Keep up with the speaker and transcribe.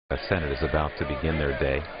The Senate is about to begin their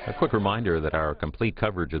day. A quick reminder that our complete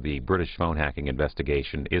coverage of the British phone hacking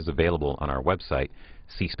investigation is available on our website,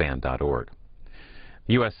 cspan.org.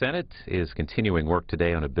 The U.S. Senate is continuing work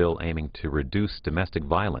today on a bill aiming to reduce domestic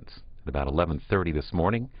violence. At about 11:30 this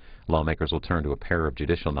morning, lawmakers will turn to a pair of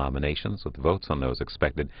judicial nominations, with votes on those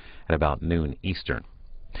expected at about noon Eastern.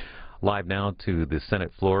 Live now to the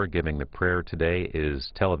Senate floor giving the prayer today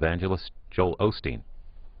is televangelist Joel Osteen.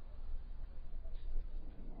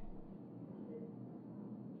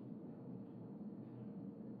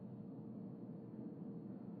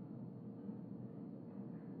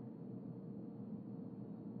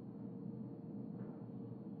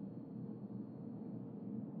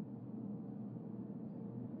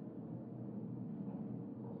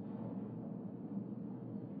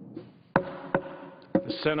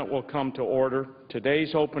 The Senate will come to order.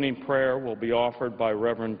 Today's opening prayer will be offered by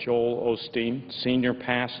Reverend Joel Osteen, Senior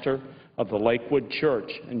Pastor of the Lakewood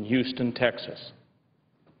Church in Houston, Texas.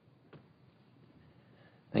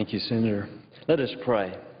 Thank you, Senator. Let us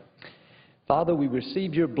pray. Father, we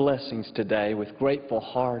receive your blessings today with grateful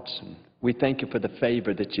hearts, and we thank you for the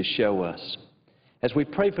favor that you show us. As we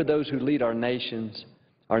pray for those who lead our nation,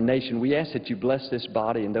 we ask that you bless this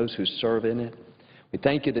body and those who serve in it. We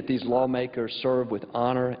thank you that these lawmakers serve with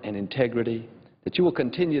honor and integrity, that you will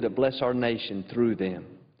continue to bless our nation through them.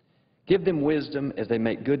 Give them wisdom as they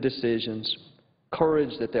make good decisions,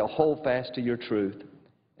 courage that they'll hold fast to your truth,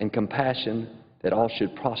 and compassion that all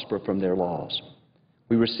should prosper from their laws.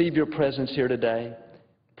 We receive your presence here today.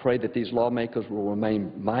 Pray that these lawmakers will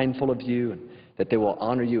remain mindful of you and that they will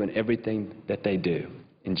honor you in everything that they do.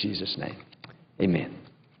 In Jesus' name, amen.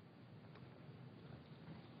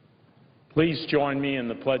 Please join me in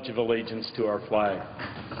the Pledge of Allegiance to our flag.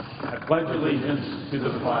 I pledge allegiance to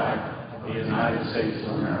the flag of the United States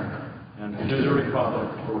of America and to the republic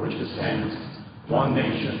for which it stands, one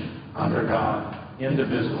nation, under God,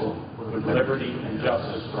 indivisible, with liberty and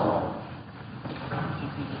justice for all.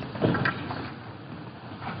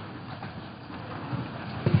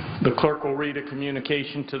 The clerk will read a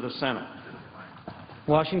communication to the Senate.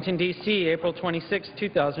 Washington, D.C., April 26,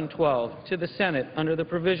 2012. To the Senate, under the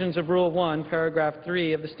provisions of Rule 1, Paragraph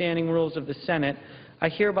 3 of the Standing Rules of the Senate, I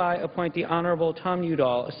hereby appoint the Honorable Tom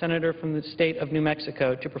Udall, a senator from the state of New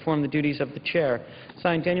Mexico, to perform the duties of the chair.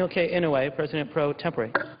 Signed, Daniel K. Inouye, President pro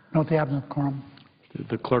tempore. Note the absence of quorum.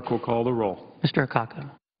 The clerk will call the roll. Mr. Akaka.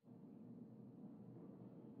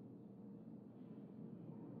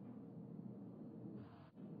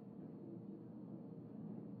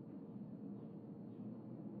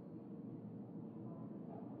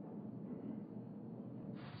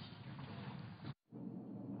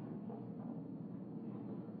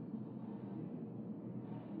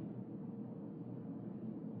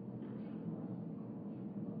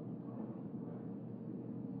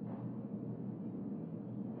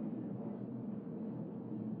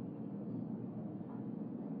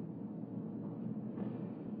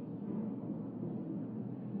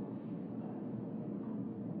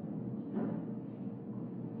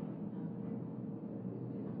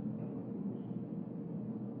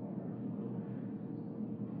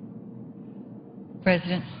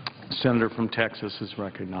 President. Senator from Texas is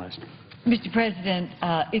recognized. Mr. President,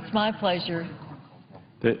 it's my pleasure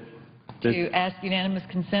to ask unanimous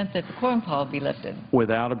consent that the quorum call be lifted.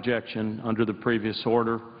 Without objection, under the previous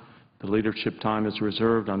order, the leadership time is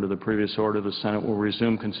reserved. Under the previous order, the Senate will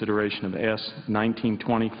resume consideration of S.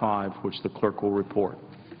 1925, which the clerk will report.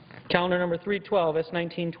 Calendar number 312, S.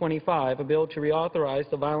 1925, a bill to reauthorize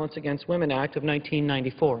the Violence Against Women Act of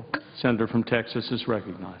 1994. Senator from Texas is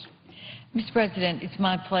recognized. Mr. President, it's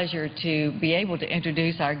my pleasure to be able to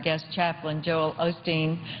introduce our guest chaplain, Joel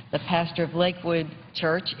Osteen, the pastor of Lakewood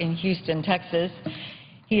Church in Houston, Texas.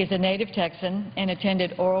 He is a native Texan and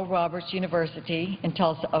attended Oral Roberts University in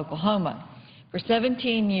Tulsa, Oklahoma. For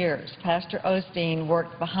 17 years, Pastor Osteen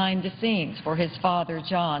worked behind the scenes for his father,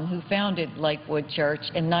 John, who founded Lakewood Church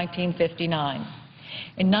in 1959.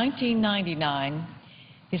 In 1999,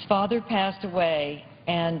 his father passed away,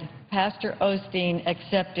 and Pastor Osteen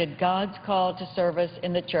accepted God's call to service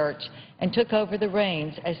in the church and took over the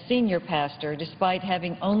reins as senior pastor despite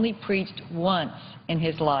having only preached once in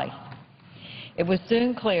his life. It was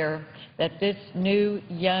soon clear that this new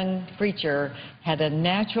young preacher had a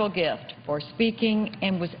natural gift for speaking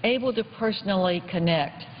and was able to personally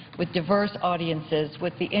connect with diverse audiences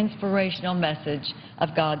with the inspirational message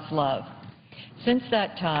of God's love. Since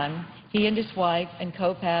that time, he and his wife and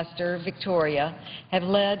co-pastor, Victoria, have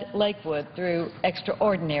led Lakewood through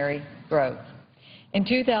extraordinary growth. In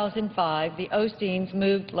 2005, the Osteens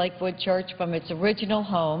moved Lakewood Church from its original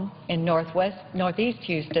home in northeast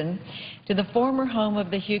Houston to the former home of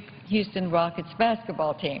the Houston Rockets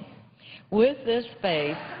basketball team. With this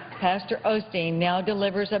space, Pastor Osteen now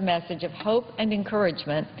delivers a message of hope and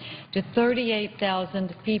encouragement to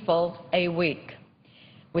 38,000 people a week,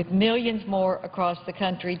 with millions more across the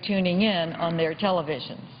country tuning in on their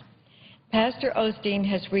televisions. Pastor Osteen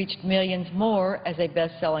has reached millions more as a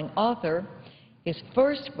best-selling author. His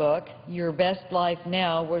first book, Your Best Life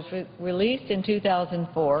Now, was released in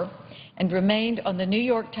 2004 and remained on the New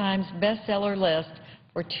York Times bestseller list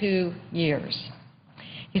for 2 years.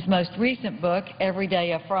 His most recent book, Every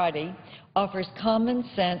Day a Friday, offers common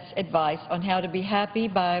sense advice on how to be happy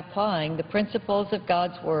by applying the principles of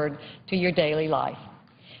God's Word to your daily life.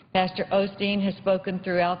 Pastor Osteen has spoken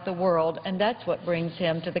throughout the world, and that's what brings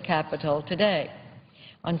him to the Capitol today.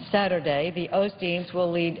 On Saturday, the Osteens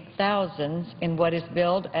will lead thousands in what is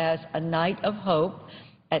billed as a Night of Hope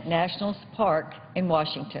at National Park in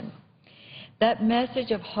Washington. That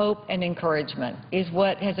message of hope and encouragement is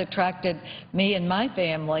what has attracted me and my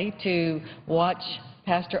family to watch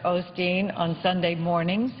Pastor Osteen on Sunday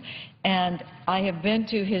mornings, and I have been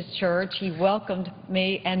to his church. He welcomed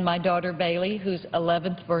me and my daughter Bailey, whose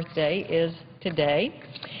 11th birthday is today.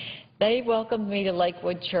 They welcomed me to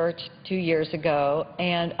Lakewood Church 2 years ago,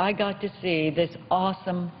 and I got to see this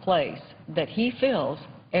awesome place that he fills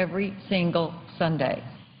every single Sunday,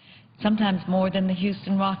 sometimes more than the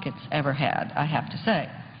Houston Rockets ever had, I have to say.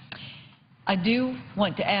 I do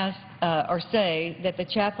want to ask or say that the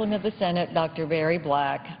chaplain of the Senate, Dr. Barry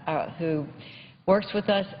Black, who works with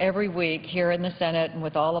us every week here in the Senate and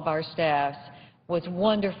with all of our staffs, was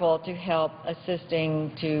wonderful to help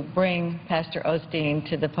assisting to bring Pastor Osteen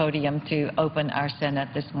to the podium to open our Senate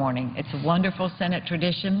this morning. It's a wonderful Senate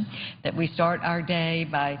tradition that we start our day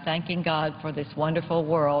by thanking God for this wonderful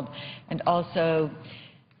world and also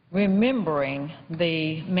remembering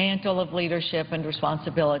the mantle of leadership and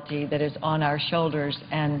responsibility that is on our shoulders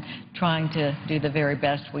and trying to do the very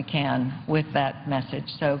best we can with that message.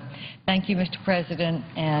 So thank you, Mr. President,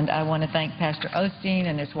 and I want to thank Pastor Osteen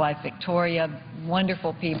and his wife Victoria,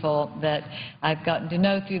 wonderful people that I've gotten to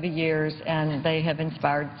know through the years, and they have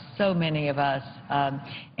inspired so many of us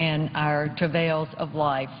in our travails of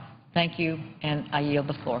life. Thank you, and I yield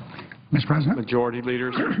the floor. Mr. President. Majority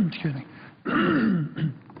Leaders. Excuse me.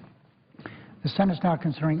 The Senate is now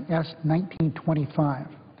considering S. 1925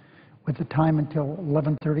 with the time until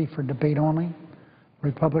 11:30 for debate only.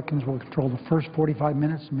 Republicans will control the first 45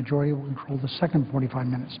 minutes. The majority will control the second 45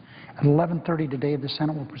 minutes. At 11:30 today, the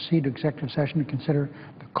Senate will proceed to executive session to consider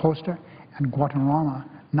the Costa and Guatemala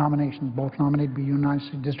nominations, both nominated by United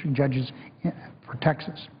States District Judges for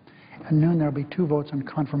Texas. At noon, there will be 2 votes on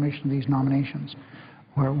confirmation of these nominations,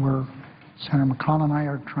 where Senator McConnell and I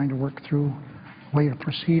are trying to work through a way to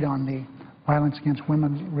proceed on the Violence Against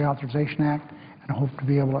Women Reauthorization Act, and hope to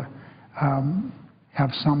be able to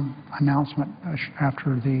have some announcement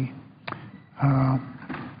after the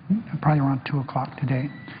probably around 2 o'clock today.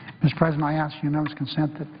 Mr. President, I ask unanimous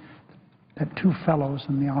consent that 2 fellows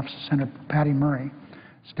in the office of Senator Patty Murray,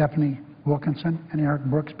 Stephanie Wilkinson, and Eric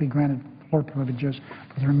Brooks be granted floor privileges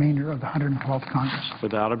for the remainder of the 112th Congress.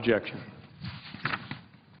 Without objection.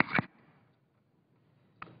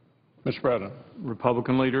 Mr. President,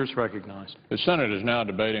 Republican leaders recognized. the Senate is now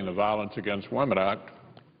debating the Violence Against Women Act.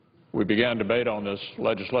 We began debate on this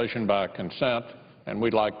legislation by consent, and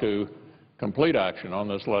we'd like to complete action on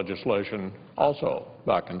this legislation also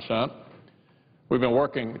by consent. We've been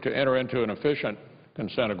working to enter into an efficient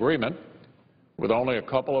consent agreement with only a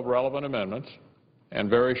couple of relevant amendments and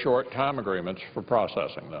very short time agreements for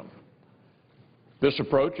processing them. This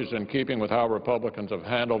approach is in keeping with how Republicans have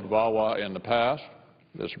handled VAWA in the past.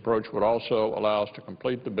 This approach would also allow us to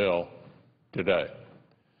complete the bill today.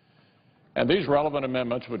 And these relevant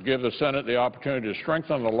amendments would give the Senate the opportunity to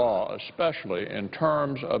strengthen the law, especially in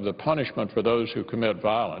terms of the punishment for those who commit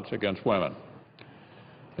violence against women.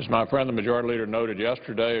 As my friend the Majority Leader noted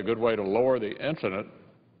yesterday, a good way to lower the incidence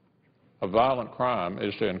of violent crime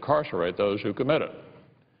is to incarcerate those who commit it.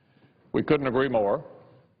 We couldn't agree more,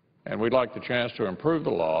 and we'd like the chance to improve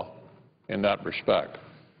the law in that respect.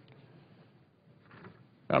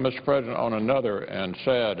 Now, Mr. President, on another and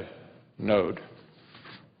sad note,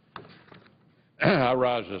 I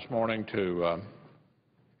rise this morning to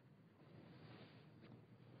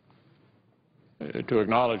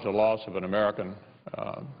acknowledge the loss of an American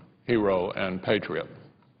hero and patriot.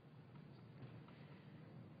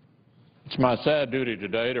 It's my sad duty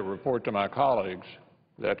today to report to my colleagues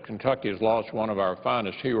that Kentucky has lost one of our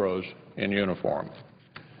finest heroes in uniform.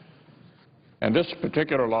 And this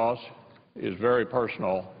particular loss is very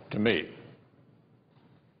personal to me,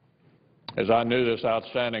 as I knew this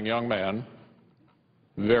outstanding young man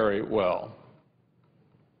very well.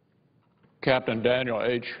 Captain Daniel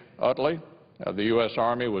H. Utley of the U.S.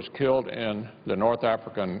 Army was killed in the North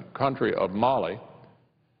African country of Mali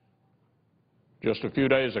just a few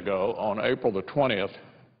days ago on April the 20th,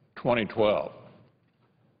 2012,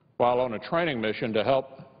 while on a training mission to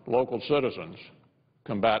help local citizens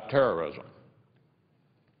combat terrorism.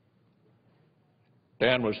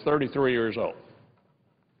 Dan was 33 years old.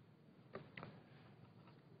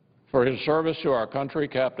 For his service to our country,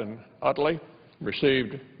 Captain Utley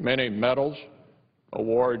received many medals,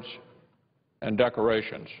 awards, and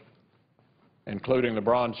decorations, including the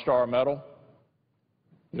Bronze Star Medal,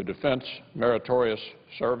 the Defense Meritorious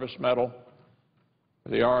Service Medal,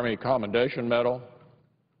 the Army Commendation Medal,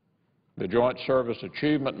 the Joint Service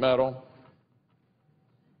Achievement Medal,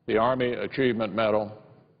 the Army Achievement Medal,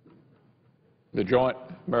 the Joint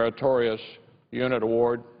Meritorious Unit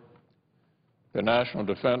Award, the National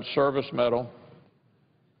Defense Service Medal,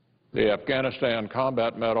 the Afghanistan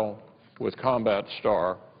Combat Medal with Combat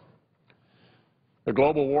Star, the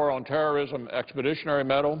Global War on Terrorism Expeditionary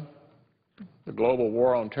Medal, the Global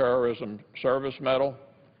War on Terrorism Service Medal,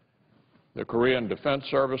 the Korean Defense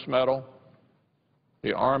Service Medal,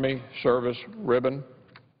 the Army Service Ribbon,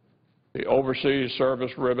 the Overseas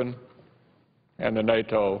Service Ribbon, and the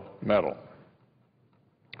NATO Medal.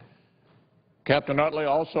 Captain Utley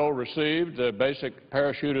also received the Basic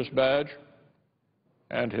Parachutist Badge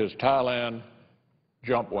and his Thailand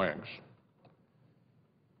jump wings.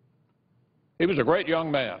 He was a great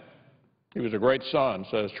young man. He was a great son,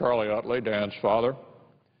 says Charlie Utley, Dan's father.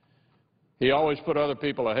 He always put other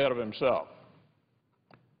people ahead of himself.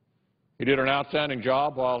 He did an outstanding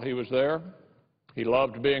job while he was there. He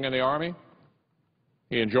loved being in the Army.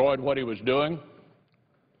 He enjoyed what he was doing,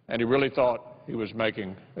 and he really thought he was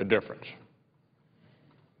making a difference.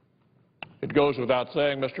 It goes without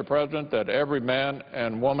saying, Mr. President, that every man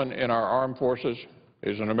and woman in our armed forces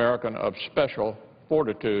is an American of special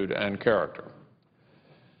fortitude and character.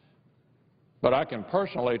 But I can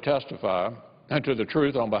personally testify to that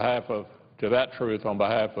truth on behalf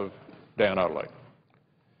of Dan Utley.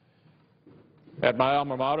 At my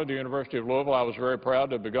alma mater, the University of Louisville, I was very proud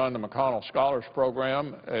to have begun the McConnell Scholars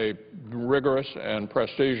Program, a rigorous and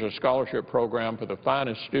prestigious scholarship program for the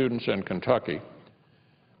finest students in Kentucky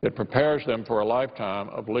that prepares them for a lifetime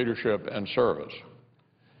of leadership and service.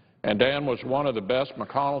 And Dan was one of the best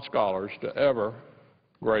McConnell scholars to ever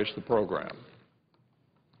grace the program.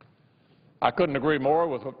 I couldn't agree more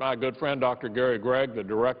with what my good friend Dr. Gregg, the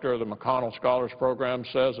director of the McConnell Scholars Program,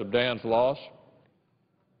 says of Dan's loss.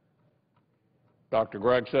 Dr.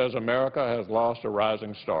 Gregg says America has lost a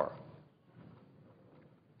rising star.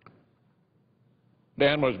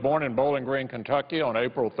 Dan was born in Bowling Green, Kentucky on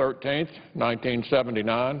April 13,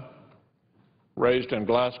 1979. Raised in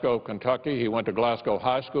Glasgow, Kentucky, he went to Glasgow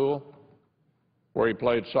High School, where he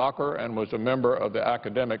played soccer and was a member of the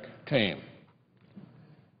academic team.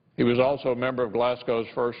 He was also a member of Glasgow's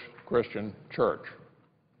First Christian Church.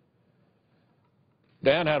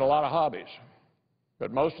 Dan had a lot of hobbies,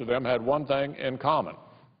 but most of them had one thing in common.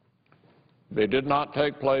 They did not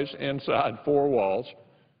take place inside four walls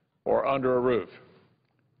or under a roof.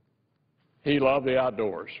 He loved the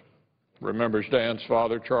outdoors, remembers Dan's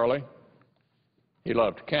father, Charlie. He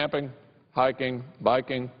loved camping, hiking,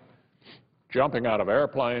 biking, jumping out of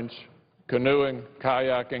airplanes, canoeing,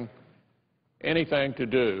 kayaking, anything to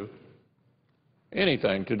do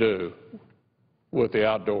with the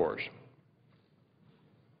outdoors.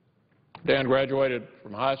 Dan graduated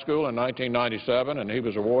from high school in 1997, and he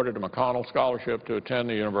was awarded a McConnell Scholarship to attend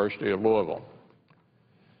the University of Louisville.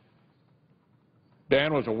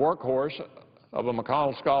 Dan was a workhorse of a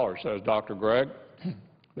McConnell Scholar, says Dr. Gregg.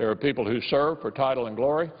 There are people who serve for title and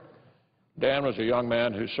glory. Dan was a young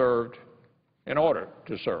man who served in order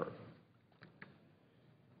to serve.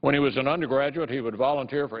 When he was an undergraduate, he would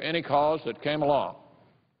volunteer for any cause that came along.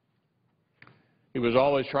 He was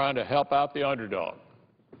always trying to help out the underdog.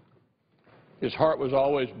 His heart was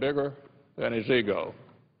always bigger than his ego.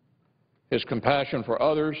 His compassion for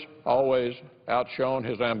others always outshone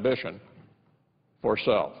his ambition for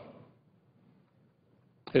self.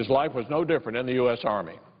 His life was no different in the U.S.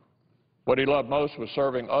 Army. What he loved most was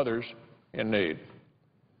serving others in need.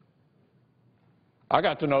 I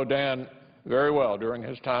got to know Dan very well during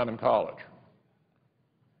his time in college,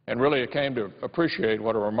 and really came to appreciate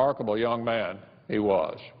what a remarkable young man he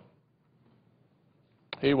was.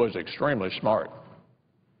 He was extremely smart.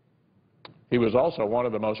 He was also one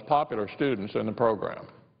of the most popular students in the program.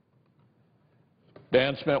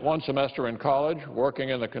 Dan spent one semester in college working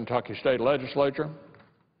in the Kentucky State Legislature,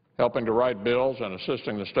 helping to write bills and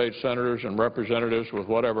assisting the state senators and representatives with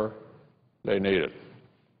whatever they needed.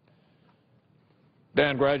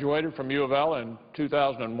 Dan graduated from U of L in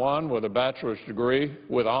 2001 with a bachelor's degree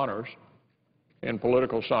with honors in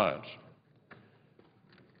political science.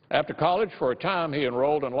 After college, for a time, he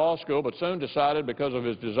enrolled in law school, but soon decided, because of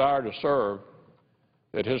his desire to serve,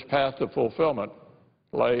 that his path to fulfillment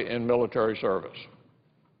lay in military service.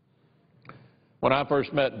 When I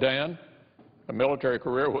first met Dan, a military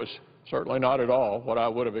career was certainly not at all what I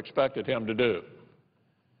would have expected him to do.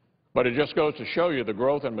 But it just goes to show you the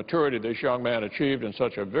growth and maturity this young man achieved in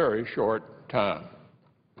such a very short time.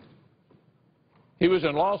 He was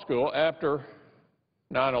in law school after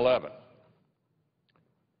 9/11.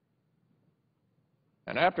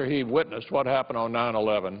 And after he witnessed what happened on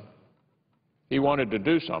 9/11, he wanted to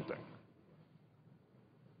do something,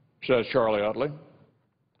 says Charlie Utley.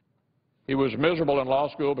 He was miserable in law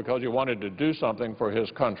school because he wanted to do something for his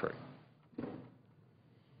country.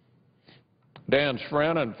 Dan's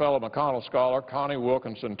friend and fellow McConnell scholar Connie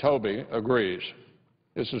Wilkinson Tobey agrees.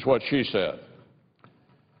 This is what she said.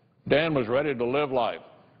 Dan was ready to live life,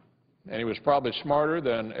 and he was probably smarter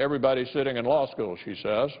than everybody sitting in law school, she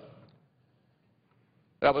says.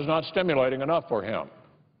 That was not stimulating enough for him,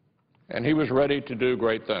 and he was ready to do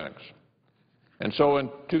great things. And so in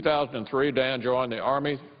 2003, Dan joined the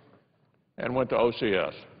Army and went to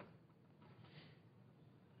OCS.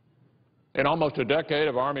 In almost a decade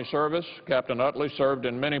of Army service, Captain Utley served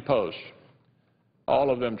in many posts, all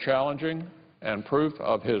of them challenging and proof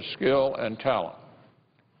of his skill and talent.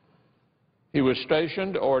 He was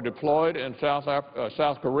stationed or deployed in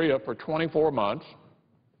South Korea for 24 months,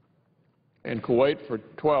 in Kuwait for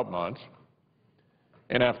 12 months,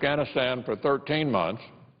 in Afghanistan for 13 months,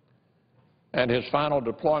 and his final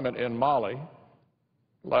deployment in Mali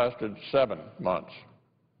lasted 7 months.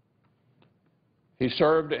 He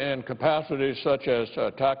served in capacities such as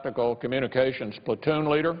tactical communications platoon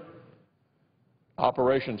leader,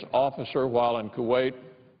 operations officer while in Kuwait,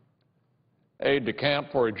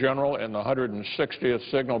 aide-de-camp for a general in the 160th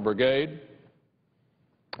Signal Brigade,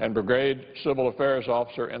 and brigade civil affairs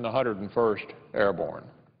officer in the 101st Airborne.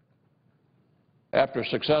 After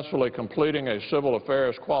successfully completing a civil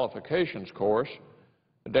affairs qualifications course,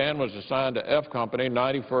 Dan was assigned to F Company,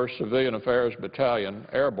 91st Civilian Affairs Battalion,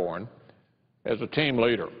 Airborne, as a team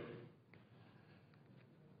leader.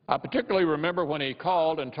 I particularly remember when he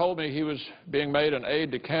called and told me he was being made an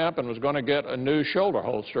aide-de-camp and was going to get a new shoulder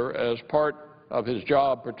holster as part of his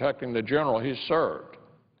job protecting the general he served,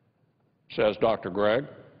 says Dr. Gregg.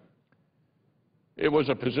 It was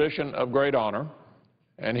a position of great honor,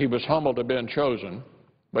 and he was humbled to have been chosen,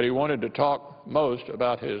 but he wanted to talk most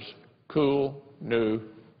about his cool new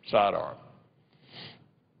sidearm.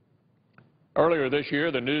 Earlier this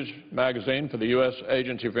year, the news magazine for the U.S.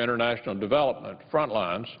 Agency for International Development,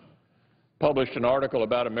 Frontlines, published an article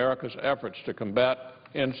about America's efforts to combat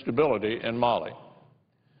instability in Mali,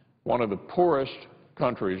 one of the poorest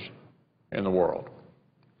countries in the world.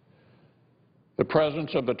 The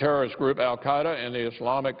presence of the terrorist group al-Qaeda in the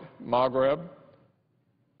Islamic Maghreb,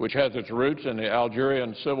 which has its roots in the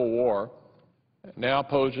Algerian Civil War, now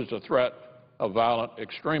poses a threat of violent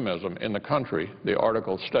extremism in the country, the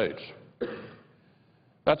article states.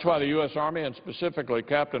 That's why the U.S. Army, and specifically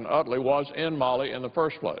Captain Utley, was in Mali in the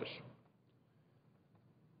first place.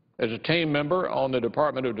 As a team member on the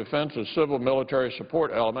Department of Defense's Civil Military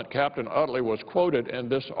Support Element, Captain Utley was quoted in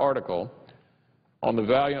this article on the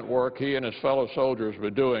valiant work he and his fellow soldiers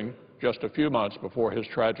were doing just a few months before his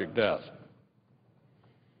tragic death.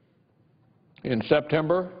 In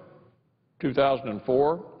September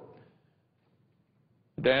 2004,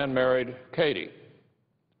 Dan married Katie,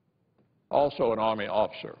 also an Army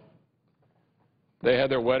officer. They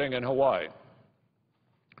had their wedding in Hawaii.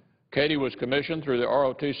 Katie was commissioned through the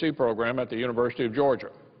ROTC program at the University of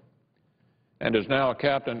Georgia and is now a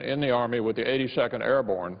captain in the Army with the 82nd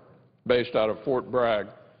Airborne, based out of Fort Bragg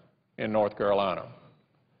in North Carolina.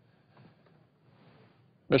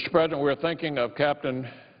 Mr. President, we're thinking of Captain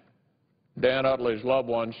Dan Utley's loved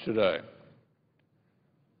ones today,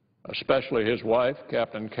 especially his wife,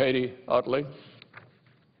 Captain Katie Utley,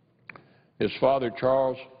 his father,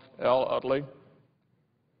 Charles L. Utley,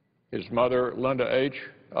 his mother, Linda H.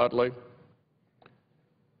 Utley,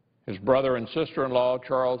 his brother and sister-in-law,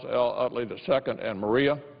 Charles L. Utley II and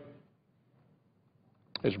Maria,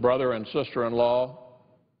 his brother and sister-in-law,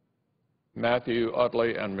 Matthew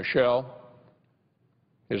Utley and Michelle,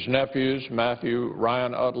 his nephews, Matthew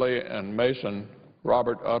Ryan Utley and Mason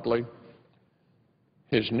Robert Utley,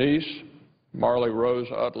 his niece, Marley Rose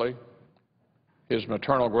Utley, his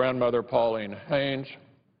maternal grandmother, Pauline Haynes,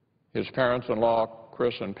 his parents-in-law,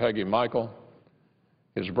 Chris and Peggy Michael,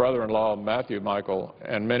 his brother-in-law, Matthew Michael,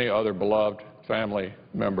 and many other beloved family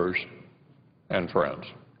members and friends.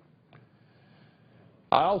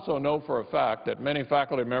 I also know for a fact that many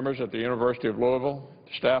faculty members at the University of Louisville,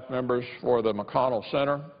 staff members for the McConnell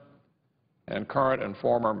Center, and current and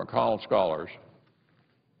former McConnell scholars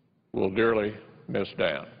will dearly miss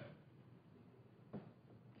Dan.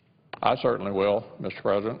 I certainly will, Mr.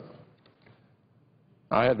 President.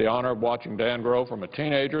 I had the honor of watching Dan grow from a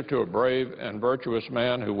teenager to a brave and virtuous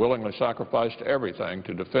man who willingly sacrificed everything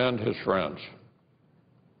to defend his friends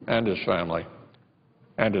and his family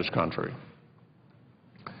and his country.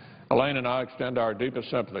 Elaine and I extend our deepest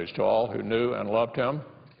sympathies to all who knew and loved him.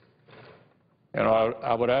 And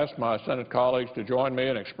I would ask my Senate colleagues to join me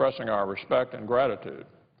in expressing our respect and gratitude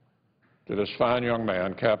to this fine young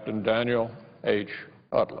man, Captain Daniel H.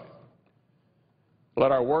 Utley.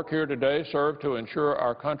 Let our work here today serve to ensure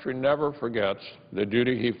our country never forgets the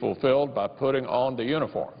duty he fulfilled by putting on the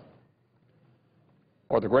uniform,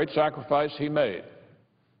 or the great sacrifice he made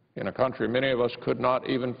in a country many of us could not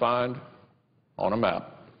even find on a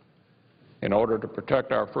map in order to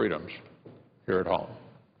protect our freedoms here at home.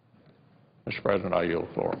 Mr. President, I yield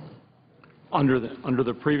the floor. Under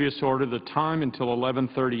the previous order, the time until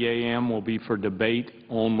 11:30 a.m. will be for debate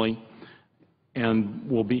only and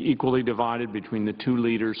will be equally divided between the two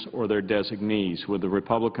leaders or their designees, with the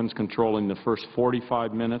Republicans controlling the first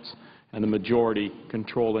 45 minutes and the majority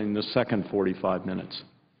controlling the second 45 minutes.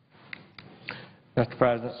 Mr.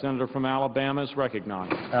 President. Senator from Alabama is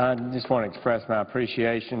recognized. I just want to express my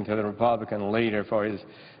appreciation to the Republican leader for his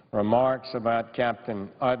remarks about Captain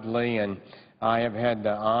Utley, and I have had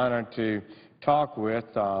the honor to talk with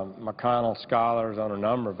McConnell scholars on a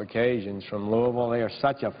number of occasions from Louisville. They are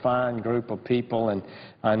such a fine group of people, and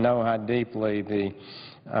I know how deeply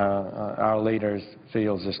our leaders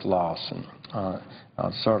feels this loss. And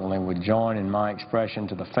I certainly would join in my expression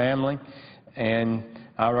to the family. And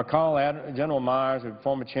I recall General Myers, the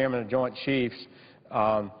former chairman of Joint Chiefs,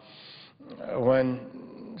 when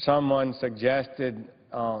someone suggested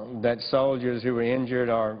that soldiers who were injured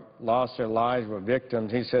or lost their lives were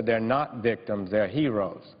victims, he said they're not victims, they're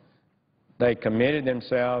heroes. They committed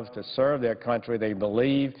themselves to serve their country. They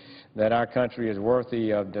believe that our country is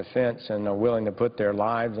worthy of defense and are willing to put their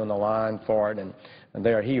lives on the line for it, and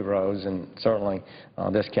they are heroes, and certainly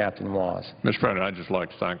this captain was. Mr. President, I'd just like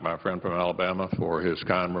to thank my friend from Alabama for his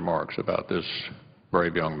kind remarks about this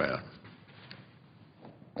brave young man.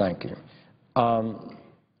 Thank you.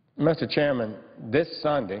 Mr. Chairman, this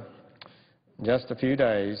Sunday, just a few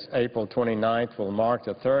days, April 29th, will mark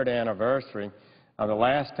the third anniversary of the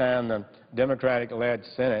last time the Democratic-led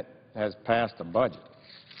Senate has passed a budget.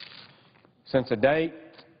 Since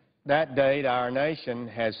that date, our nation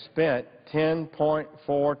has spent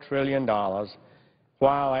 $10.4 trillion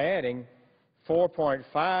while adding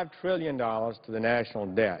 $4.5 trillion to the national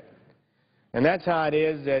debt. And that's how it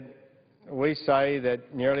is that we say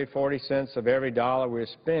that nearly 40 cents of every dollar we're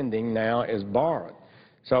spending now is borrowed.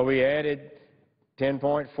 So we added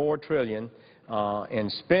 $10.4 trillion in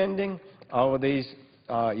spending over these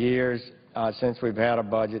years since we've had a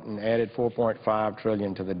budget, and added $4.5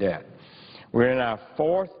 trillion to the debt. We're in our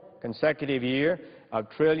fourth consecutive year of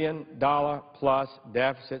trillion-dollar-plus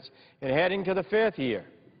deficits and heading to the fifth year.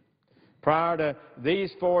 Prior to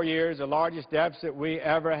these 4 years, the largest deficit we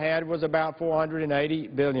ever had was about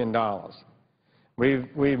 $480 billion.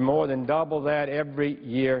 We've more than doubled that every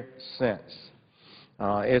year since.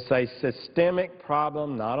 It's a systemic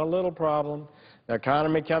problem, not a little problem. The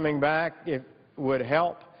economy coming back, it would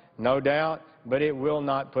help, no doubt, but it will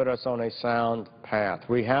not put us on a sound path.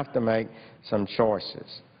 We have to make some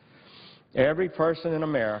choices. Every person in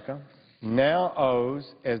America now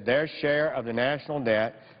owes, as their share of the national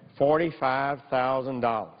debt,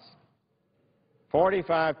 $45,000.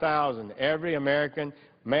 $45,000 every American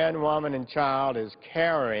man, woman, and child is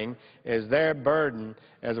carrying as their burden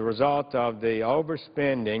as a result of the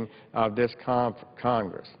overspending of this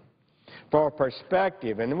Congress. For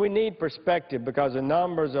perspective, and we need perspective because the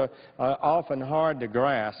numbers are often hard to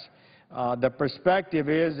grasp, the perspective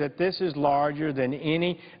is that this is larger than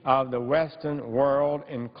any of the Western world,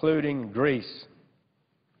 including Greece.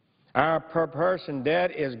 Our per-person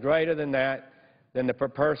debt is greater than the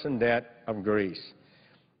per-person debt of Greece.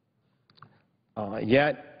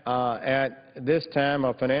 Yet, at this time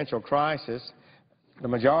of financial crisis, the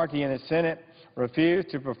majority in the Senate refused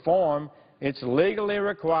to perform its legally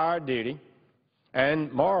required duty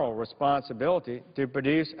and moral responsibility to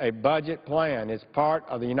produce a budget plan. It's part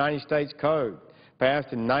of the United States Code,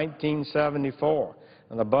 passed in 1974,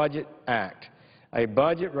 and the Budget Act. A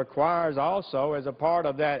budget requires also, as a part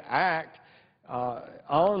of that act,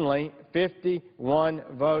 only 51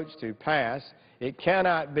 votes to pass. It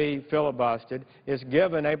cannot be filibustered. It's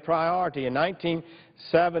given a priority. In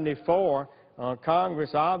 1974,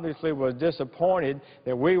 Congress obviously was disappointed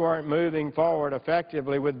that we weren't moving forward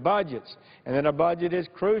effectively with budgets, and that a budget is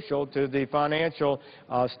crucial to the financial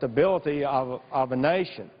stability of a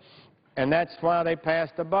nation. And that's why they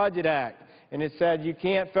passed the Budget Act. And it said you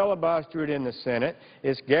can't filibuster it in the Senate.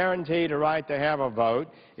 It's guaranteed a right to have a vote.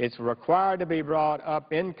 It's required to be brought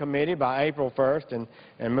up in committee by April 1st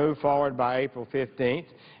and move forward by April 15th.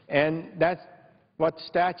 And that's what the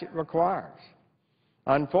statute requires.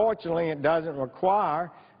 Unfortunately, it doesn't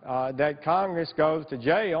require that Congress goes to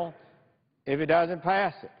jail if it doesn't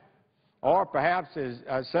pass it. Or perhaps,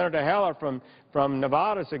 as Senator Heller from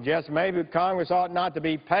Nevada suggests, maybe Congress ought not to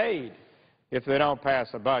be paid if they don't pass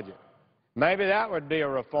a budget. Maybe that would be a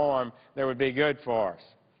reform that would be good for us.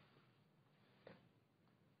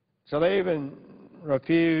 So they even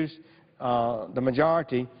refused, the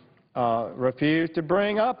majority refused to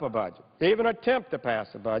bring up a budget, even attempt to pass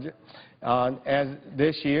a budget as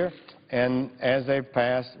this year, and as they've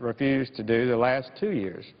passed, refused to do the last 2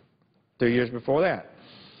 years before that.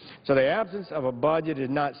 So the absence of a budget is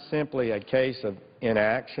not simply a case of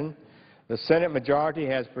inaction. The Senate majority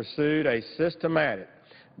has pursued a systematic,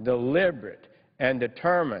 deliberate, and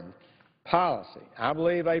determined policy, I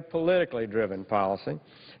believe a politically driven policy,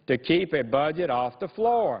 to keep a budget off the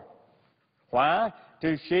floor. Why?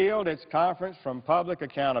 To shield its conference from public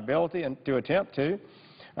accountability and to attempt to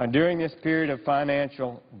during this period of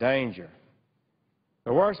financial danger.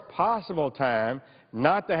 The worst possible time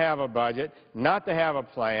not to have a budget, not to have a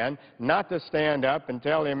plan, not to stand up and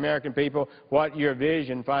tell the American people what your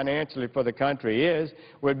vision financially for the country is,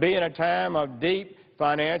 would be in a time of deep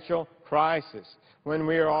financial crisis, when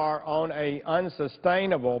we are on an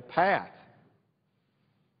unsustainable path.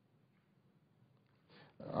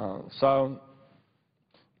 So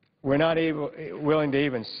we're not even willing to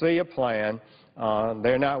even see a plan.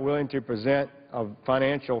 They're not willing to present a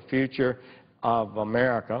financial future of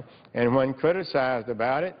America. And when criticized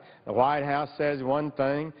about it, the White House says one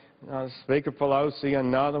thing, Speaker Pelosi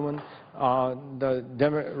another one,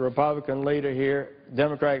 the Republican leader here,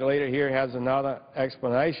 Democratic leader here has another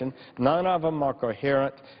explanation. None of them are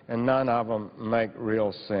coherent and none of them make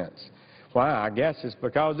real sense. Why? I guess it's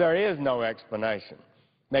because there is no explanation.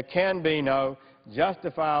 There can be no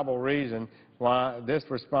justifiable reason why this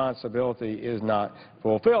responsibility is not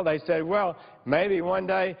fulfilled. They said, well, maybe one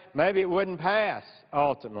day, maybe it wouldn't pass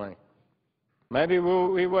ultimately. Maybe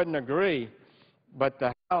we wouldn't agree, but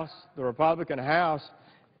the House, the Republican House,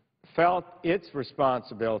 felt its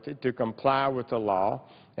responsibility to comply with the law,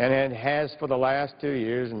 and it has for the last 2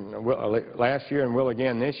 years, and last year and will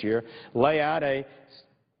again this year, lay out a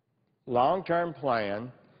long-term plan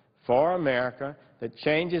for America that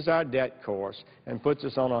changes our debt course and puts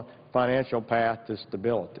us on a financial path to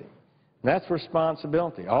stability. And that's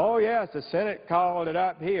responsibility. Oh, yes, the Senate called it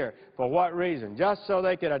up here. For what reason? Just so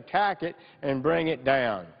they could attack it and bring it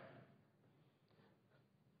down.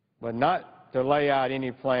 But not to lay out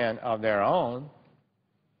any plan of their own.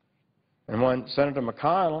 And when Senator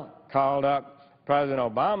McConnell called up President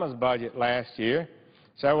Obama's budget last year,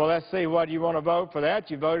 said, well, let's see, what do you want to vote for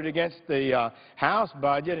that? You voted against the House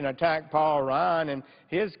budget and attacked Paul Ryan and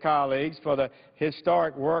his colleagues for the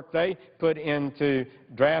historic work they put into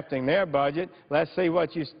drafting their budget. Let's see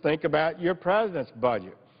what you think about your president's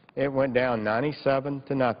budget. It went down 97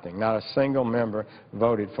 to nothing. Not a single member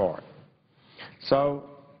voted for it. So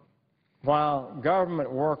while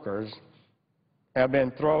government workers have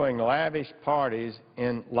been throwing lavish parties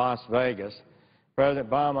in Las Vegas, President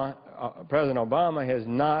Obama has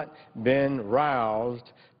not been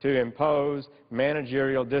roused to impose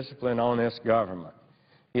managerial discipline on this government.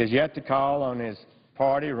 He has yet to call on his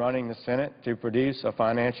party running the Senate to produce a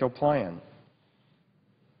financial plan.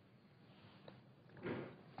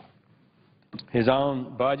 His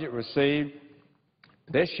own budget received,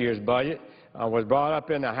 this year's budget, was brought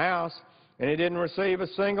up in the House, and it didn't receive a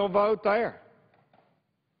single vote there.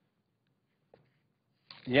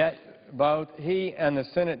 Yet both he and the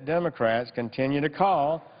Senate Democrats continue to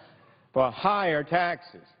call for higher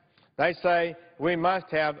taxes. They say we must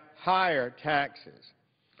have higher taxes.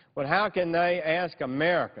 But how can they ask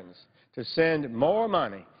Americans to send more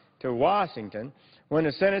money to Washington when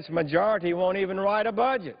the Senate's majority won't even write a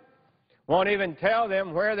budget, won't even tell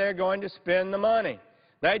them where they're going to spend the money?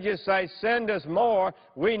 They just say, send us more,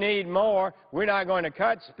 we need more, we're not going to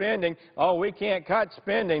cut spending. Oh, we can't cut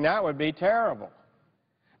spending, that would be terrible.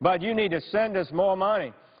 But you need to send us more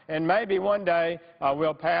money. and maybe one day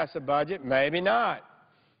we'll pass a budget, maybe not.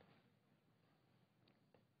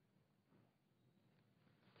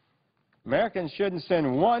 Americans shouldn't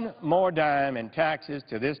send one more dime in taxes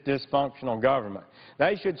to this dysfunctional government.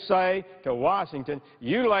 They should say to Washington,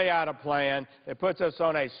 you lay out a plan that puts us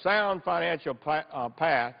on a sound financial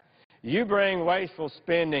path. You bring wasteful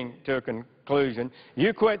spending to a conclusion.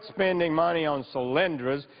 You quit spending money on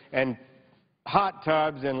Solyndras and hot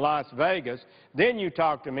tubs in Las Vegas. Then you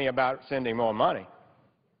talk to me about sending more money.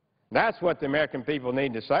 That's what the American people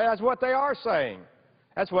need to say. That's what they are saying.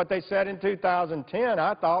 That's what they said in 2010,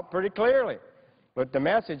 I thought, pretty clearly. But the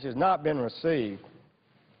message has not been received.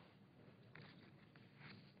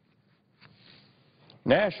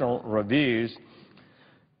 National Review's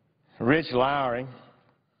Rich Lowry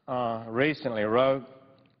recently wrote,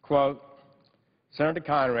 quote, Senator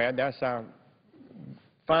Conrad, that's our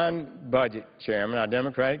fine budget chairman, our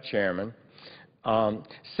Democratic chairman,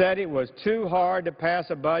 said it was too hard to pass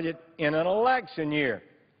a budget in an election year.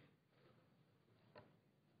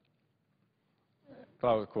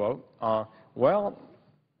 Close quote. Well,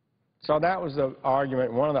 so that was the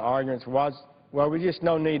argument. One of the arguments was, well, we just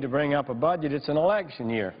no need to bring up a budget. It's an election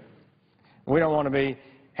year. We don't want to be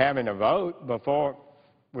having a vote before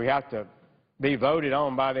we have to be voted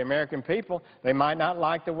on by the American people. They might not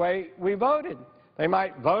like the way we voted. They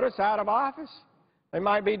might vote us out of office. They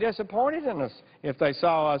might be disappointed in us if they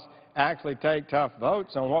saw us actually take tough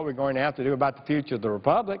votes on what we're going to have to do about the future of the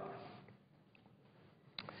republic.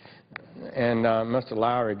 And Mr.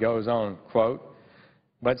 Lowry goes on, quote,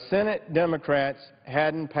 but Senate Democrats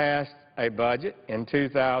hadn't passed a budget in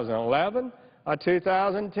 2011 or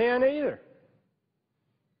 2010 either.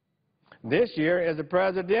 This year is a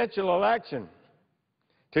presidential election.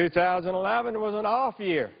 2011 was an off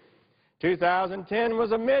year. 2010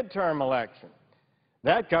 was a midterm election.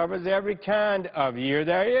 That covers every kind of year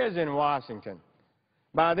there is in Washington.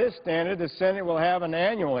 By this standard, the Senate will have an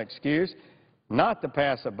annual excuse not to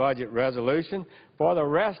pass a budget resolution for the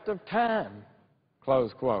rest of time,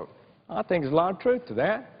 close quote. I think there's a lot of truth to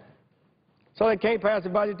that. So they can't pass a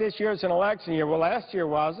budget this year, it's an election year. Well, last year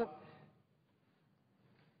wasn't.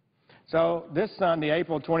 So this Sunday,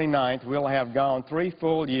 April 29th, we'll have gone 3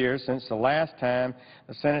 full years since the last time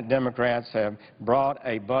the Senate Democrats have brought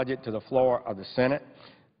a budget to the floor of the Senate.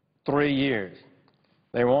 3 years.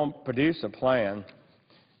 They won't produce a plan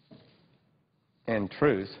in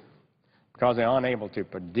truth because they're unable to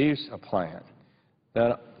produce a plan.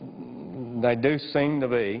 They do seem to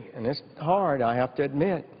be, and it's hard, I have to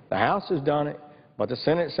admit. The House has done it, but the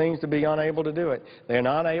Senate seems to be unable to do it. They're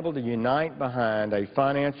not able to unite behind a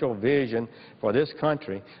financial vision for this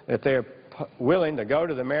country that they're willing to go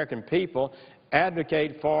to the American people,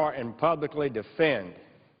 advocate for, and publicly defend.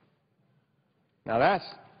 Now, that's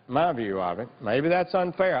my view of it. Maybe that's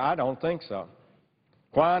unfair. I don't think so.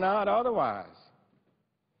 Why not otherwise?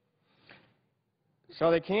 So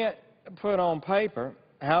they can't put on paper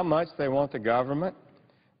how much they want the government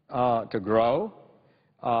to grow,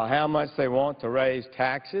 how much they want to raise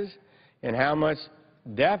taxes, and how much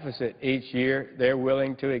deficit each year they're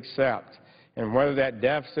willing to accept, and whether that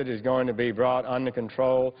deficit is going to be brought under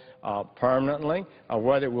control permanently or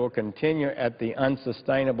whether it will continue at the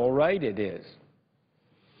unsustainable rate it is.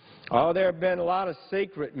 Oh, there have been a lot of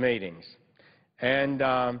secret meetings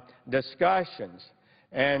and discussions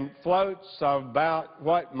and floats about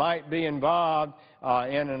what might be involved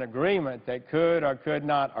in an agreement that could or could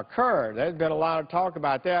not occur. There's been a lot of talk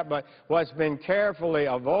about that, but what's been carefully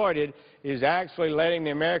avoided is actually letting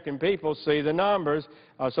the American people see the numbers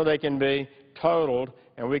so they can be totaled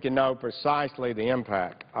and we can know precisely the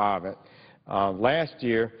impact of it. Last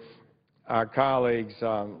year, our colleagues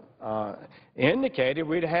indicated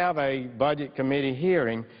we'd have a budget committee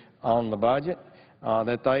hearing on the budget,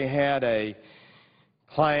 that they had a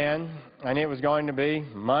plan, and it was going to be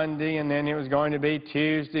Monday, and then it was going to be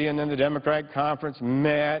Tuesday, and then the Democratic conference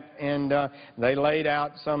met, and they laid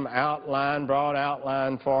out some outline, broad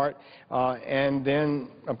outline for it, and then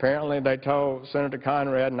apparently they told Senator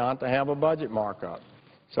Conrad not to have a budget markup.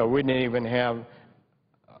 So we didn't even have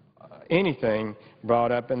anything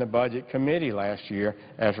brought up in the Budget Committee last year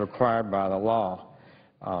as required by the law.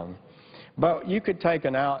 But you could take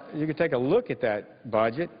a look at that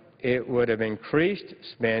budget. It would have increased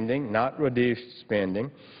spending, not reduced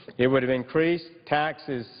spending. It would have increased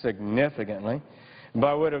taxes significantly,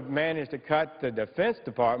 but would have managed to cut the Defense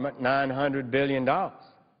Department $900 billion.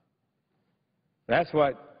 That's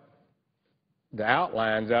what the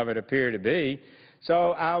outlines of it appear to be.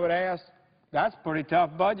 So I would ask, that's a pretty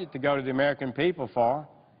tough budget to go to the American people for.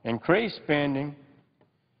 Increase spending,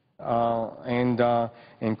 and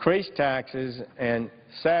increase taxes and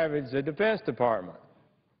savage the Defense Department.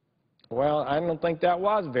 Well, I don't think that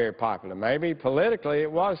was very popular. Maybe politically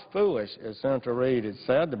it was foolish, as Senator Reid has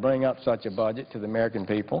said, to bring up such a budget to the American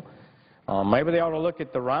people. Maybe they ought to look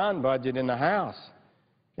at the Ryan budget in the House.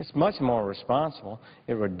 It's much more responsible.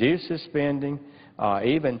 It reduces spending,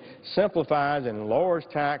 even simplifies and lowers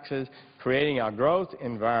taxes, creating a growth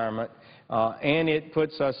environment, and it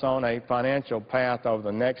puts us on a financial path over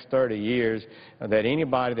the next 30 years that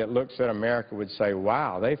anybody that looks at America would say,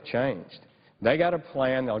 wow, they've changed. They got a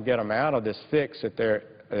plan. They'll get them out of this fix that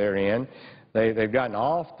they're in. They've gotten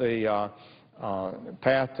off the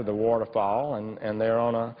path to the waterfall, and they're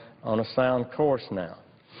on a sound course now.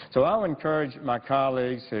 So I'll encourage my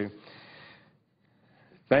colleagues who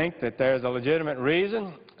think that there's a legitimate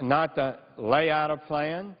reason not to lay out a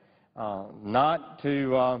plan, not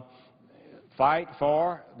to fight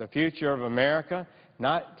for the future of America,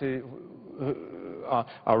 not to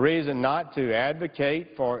a reason not to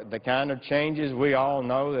advocate for the kind of changes we all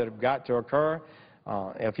know that have got to occur.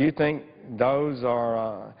 If you think those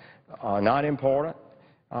are not important,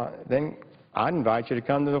 then I'd invite you to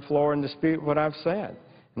come to the floor and dispute what I've said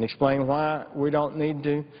and explain why we don't need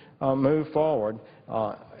to move forward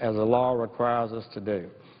as the law requires us to do.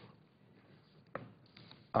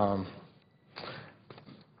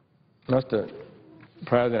 Mr.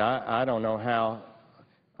 President, I don't know how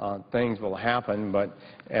things will happen, but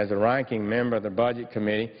as a ranking member of the Budget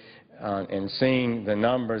Committee and seeing the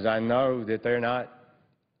numbers, I know that they're not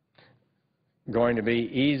going to be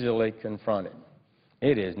easily confronted.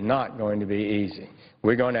 It is not going to be easy.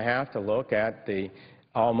 We're going to have to look at the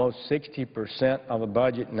almost 60% of the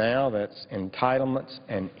budget now that's entitlements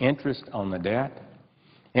and interest on the debt.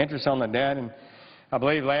 Interest on the debt, and I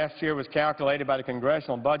believe last year was calculated by the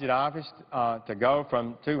Congressional Budget Office to go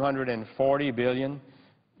from $240 billion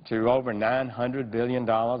to over $900 billion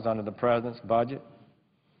under the President's budget.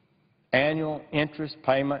 Annual interest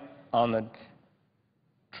payment on the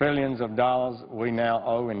trillions of dollars we now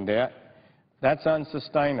owe in debt. That's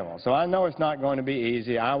unsustainable. So I know it's not going to be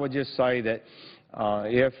easy. I would just say that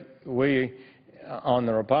if we, on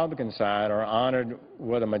the Republican side, are honored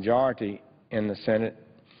with a majority in the Senate,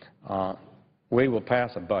 we will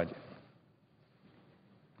pass a budget.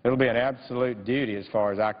 It'll be an absolute duty, as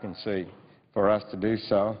far as I can see, for us to do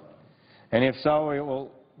so. And if so, it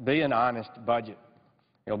will be an honest budget.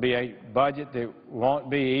 It'll be a budget that won't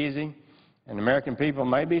be easy, and American people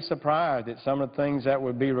may be surprised at some of the things that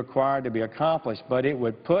would be required to be accomplished, but it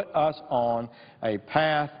would put us on a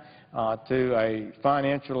path to a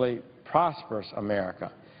financially prosperous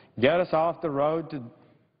America. Get us off the road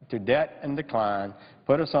to debt and decline,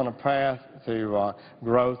 put us on a path to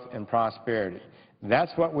growth and prosperity.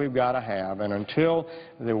 That's what we've got to have, and until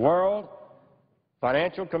the world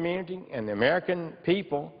financial community and the American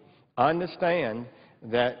people understand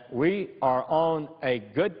that we are on a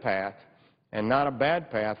good path and not a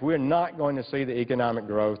bad path, we're not going to see the economic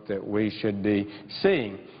growth that we should be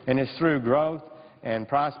seeing. And it's through growth and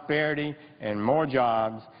prosperity and more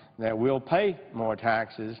jobs that we'll pay more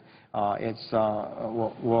taxes.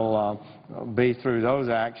 Will be through those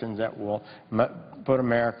actions that will put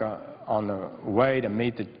America on the way to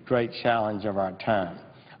meet the great challenge of our time.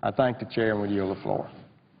 I thank the Chair and would yield the floor.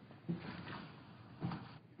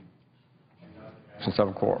 Since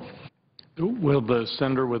I'm quorum. Will the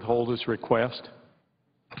Senator withhold his request?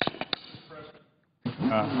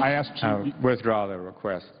 I ask to withdraw the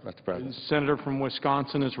request, Mr. President. The Senator from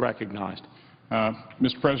Wisconsin is recognized.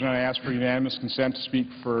 Mr. President, I ask for unanimous consent to speak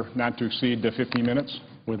for not to exceed 15 minutes.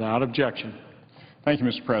 Without objection. Thank you,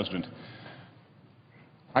 Mr. President.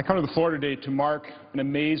 I come to the floor today to mark an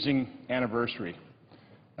amazing anniversary.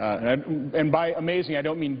 And by amazing, I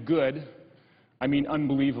don't mean good. I mean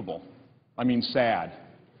unbelievable. I mean sad.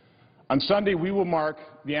 On Sunday, we will mark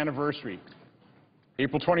the anniversary,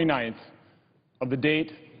 April 29th, of the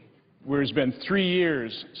date where it's been 3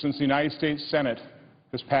 years since the United States Senate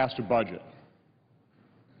has passed a budget.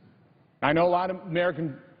 I know a lot of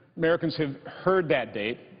Americans have heard that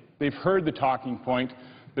date. They've heard the talking point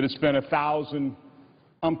that it's been 1,000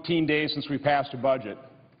 umpteen days since we passed a budget.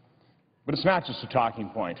 But it's not just a talking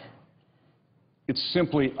point. It's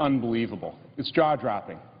simply unbelievable. It's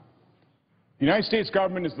jaw-dropping. The United States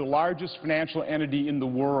government is the largest financial entity in the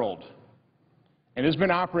world and has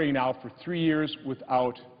been operating now for 3 years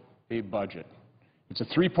without a budget. It's a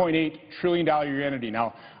 $3.8 trillion year entity.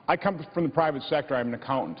 Now, I come from the private sector. I'm an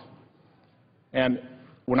accountant. And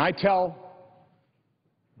when I tell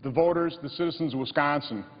the voters, the citizens of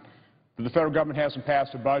Wisconsin, that the federal government hasn't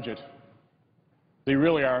passed a budget, they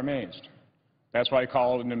really are amazed. That's why I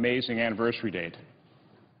call it an amazing anniversary date.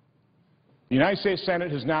 The United States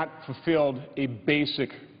Senate has not fulfilled a basic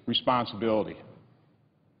responsibility.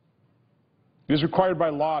 It is required by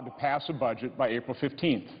law to pass a budget by April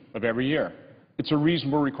 15th of every year. It's a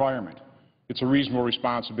reasonable requirement. It's a reasonable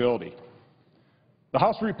responsibility. The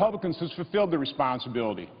House of Republicans has fulfilled their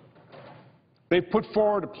responsibility. They've put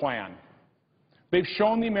forward a plan. They've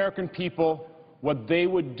shown the American people what they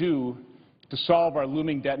would do to solve our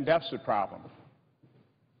looming debt and deficit problem.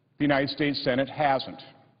 The United States Senate hasn't.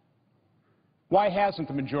 Why hasn't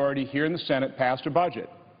the majority here in the Senate passed a budget?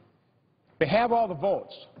 They have all the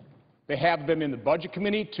votes. They have them in the Budget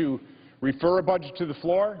Committee to refer a budget to the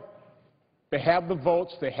floor. They have the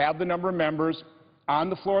votes. They have the number of members on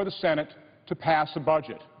the floor of the Senate to pass a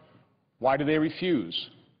budget. Why do they refuse?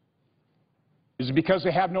 Is it because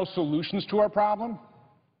they have no solutions to our problem?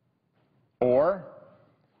 Or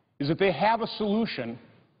is it they have a solution,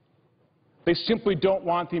 they simply don't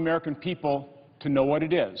want the American people to know what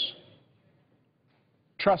it is?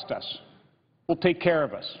 Trust us. We'll take care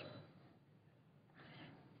of us.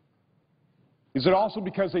 Is it also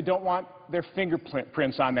because they don't want their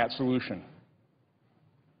fingerprints on that solution?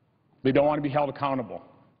 They don't want to be held accountable.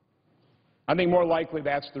 I think more likely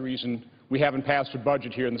that's the reason we haven't passed a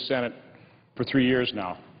budget here in the Senate for 3 years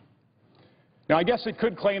now. Now, I guess they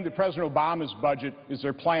could claim that President Obama's budget is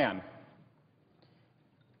their plan.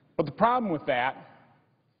 But the problem with that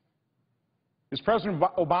is President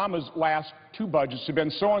Obama's last 2 budgets have been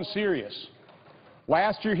so unserious.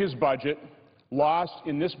 Last year, his budget lost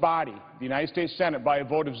in this body, the United States Senate, by a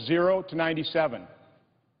vote of 0 to 97.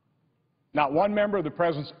 Not one member of the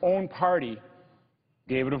President's own party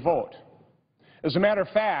gave it a vote. As a matter of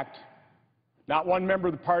fact, not one member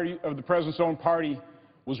of the President's own party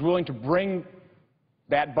was willing to bring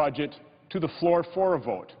that budget to the floor for a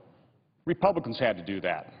vote. Republicans had to do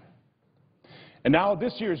that. And now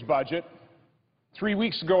this year's budget, 3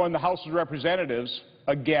 weeks ago in the House of Representatives,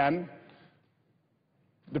 again,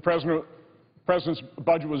 the President's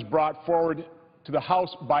budget was brought forward to the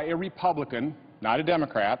House by a Republican, not a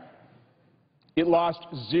Democrat. It lost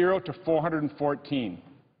 0 to 414.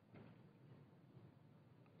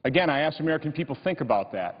 Again, I ask American people, think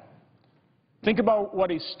about that. Think about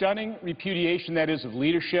what a stunning repudiation that is of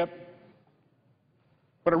leadership.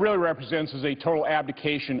 What it really represents is a total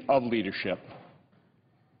abdication of leadership.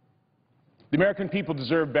 The American people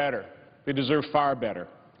deserve better. They deserve far better.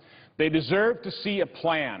 They deserve to see a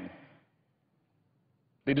plan.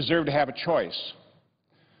 They deserve to have a choice.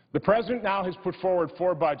 The President now has put forward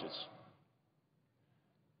 4 budgets.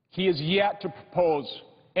 He has yet to propose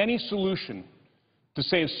any solution to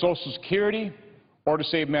save Social Security or to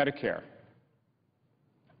save Medicare.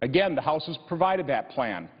 Again, the House has provided that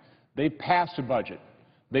plan. They've passed a budget.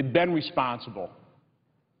 They've been responsible.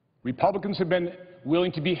 Republicans have been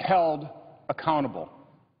willing to be held accountable.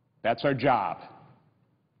 That's our job.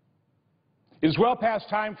 It is well past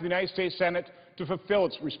time for the United States Senate to fulfill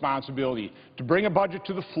its responsibility, to bring a budget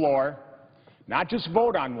to the floor, not just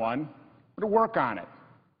vote on one, but to work on it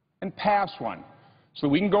and pass one, so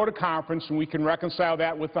we can go to conference and we can reconcile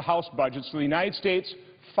that with the House budget so the United States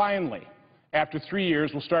finally, after 3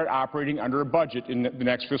 years, will start operating under a budget in the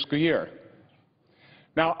next fiscal year.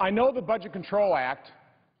 Now, I know the Budget Control Act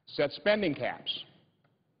sets spending caps.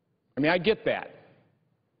 I mean, I get that.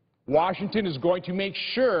 Washington is going to make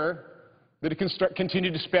sure that it can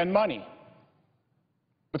continue to spend money.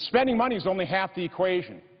 But spending money is only half the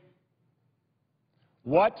equation.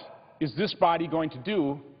 What is this body going to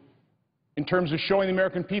do in terms of showing the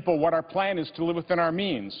American people what our plan is to live within our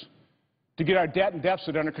means, to get our debt and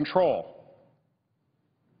deficit under control?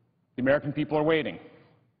 The American people are waiting.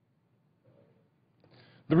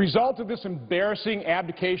 The result of this embarrassing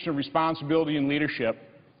abdication of responsibility and leadership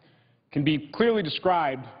can be clearly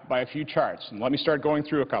described by a few charts. And let me start going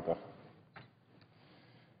through a couple.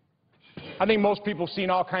 I think most people have seen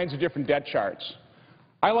all kinds of different debt charts.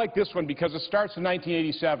 I like this one because it starts in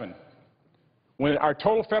 1987, when our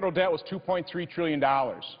total federal debt was $2.3 trillion.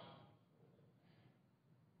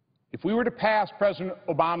 If we were to pass President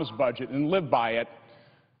Obama's budget and live by it,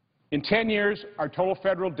 in 10 years, our total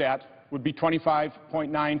federal debt would be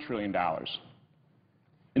 $25.9 trillion.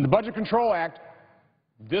 In the Budget Control Act,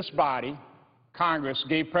 this body, Congress,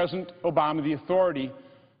 gave President Obama the authority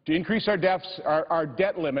to increase our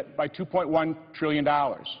debt limit by $2.1 trillion.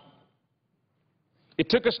 It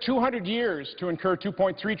took us 200 years to incur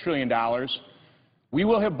 $2.3 trillion. We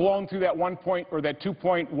will have blown through that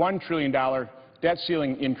 $2.1 trillion debt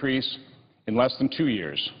ceiling increase in less than 2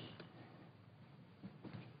 years.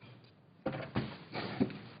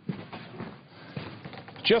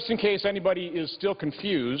 Just in case anybody is still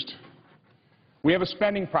confused, we have a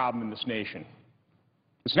spending problem in this nation.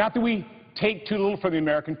 It's not that we take too little from the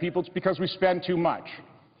American people, it's because we spend too much.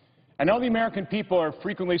 I know the American people are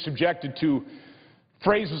frequently subjected to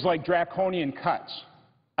phrases like draconian cuts.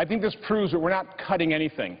 I think this proves that we're not cutting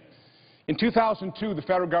anything. In 2002, the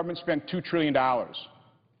federal government spent $2 trillion.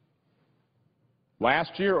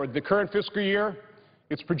 Last year, or the current fiscal year,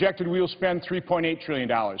 it's projected we will spend $3.8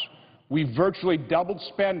 trillion. We virtually doubled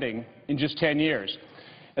spending in just 10 years.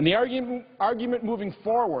 And the argument moving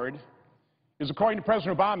forward is, according to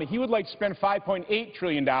President Obama, he would like to spend $5.8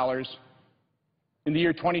 trillion in the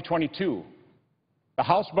year 2022. The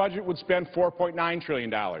House budget would spend $4.9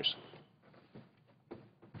 trillion.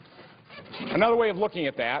 Another way of looking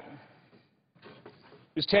at that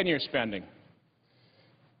is 10-year spending.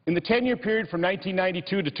 In the 10-year period from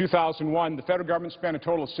 1992 to 2001, the federal government spent a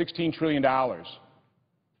total of $16 trillion.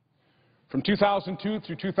 From 2002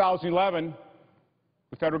 through 2011,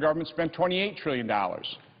 the federal government spent $28 trillion.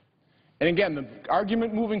 And again, the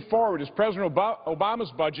argument moving forward is President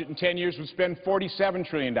Obama's budget in 10 years would spend $47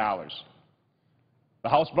 trillion. The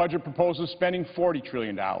House budget proposes spending $40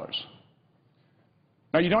 trillion.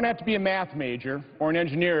 Now, you don't have to be a math major or an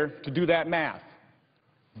engineer to do that math.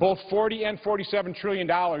 Both $40 and $47 trillion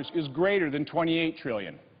is greater than $28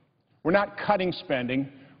 trillion. We're not cutting spending.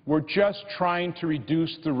 We're just trying to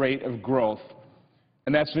reduce the rate of growth.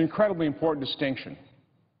 And that's an incredibly important distinction.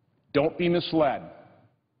 Don't be misled.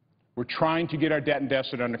 We're trying to get our debt and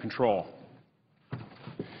deficit under control.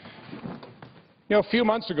 You know, a few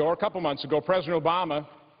months ago, or a couple months ago, President Obama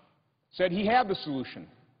said he had the solution.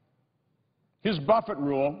 His Buffett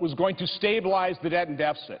rule was going to stabilize the debt and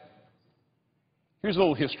deficit. Here's a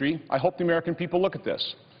little history. I hope the American people look at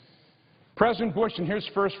this. President Bush, in his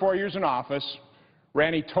first 4 years in office,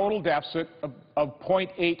 ran a total deficit of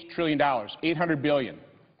 $0.8 trillion, $800 billion.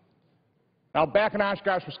 Now, back in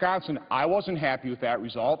Oshkosh, Wisconsin, I wasn't happy with that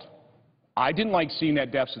result. I didn't like seeing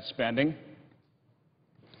that deficit spending.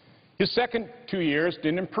 His second 2 years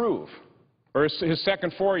didn't improve, or his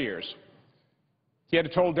second 4 years. He had a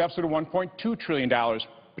total deficit of $1.2 trillion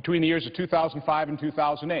between the years of 2005 and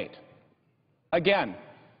 2008. Again,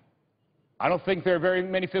 I don't think there are very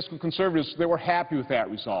many fiscal conservatives that were happy with that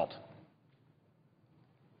result.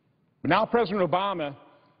 But now President Obama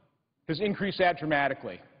has increased that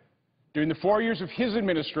dramatically. During the 4 years of his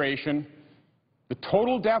administration, the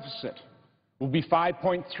total deficit will be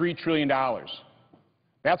 $5.3 trillion.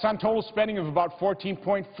 That's on total spending of about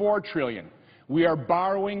 $14.4 trillion. We are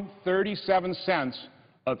borrowing 37 cents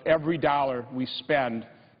of every dollar we spend,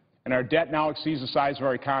 and our debt now exceeds the size of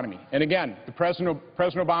our economy. And again, President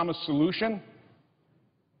Obama's solution,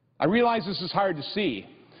 I realize this is hard to see,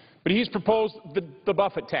 but he's proposed the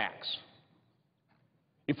Buffett tax.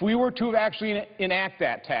 If we were to actually enact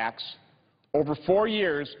that tax, over 4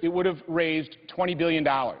 years, it would have raised $20 billion.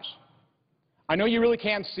 I know you really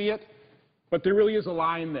can't see it, but there really is a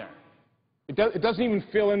line there. It doesn't even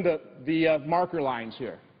fill in the marker lines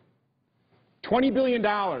here. $20 billion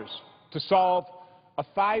to solve a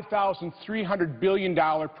 $5,300 billion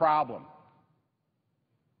problem.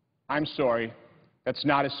 I'm sorry, that's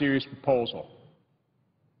not a serious proposal.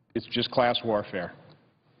 It's just class warfare.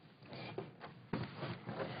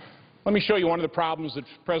 Let me show you one of the problems that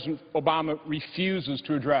President Obama refuses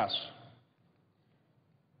to address.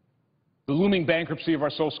 The looming bankruptcy of our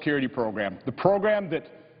Social Security program, the program that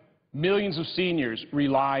millions of seniors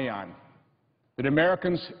rely on, that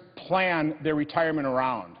Americans plan their retirement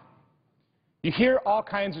around. You hear all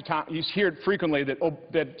kinds of times, you hear it frequently that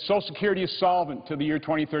Social Security is solvent to the year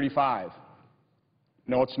 2035.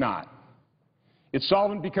 No, it's not. It's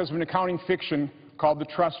solvent because of an accounting fiction called the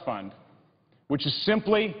trust fund, which is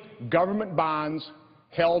simply government bonds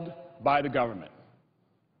held by the government.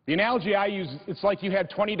 The analogy I use, it's like you had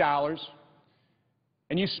 $20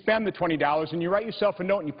 and you spend the $20 and you write yourself a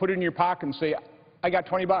note and you put it in your pocket and say, I got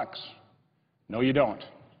 20 bucks. No, you don't.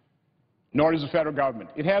 Nor does the federal government.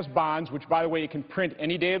 It has bonds, which, by the way, it can print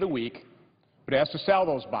any day of the week, but it has to sell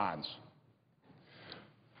those bonds.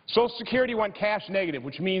 Social Security went cash negative,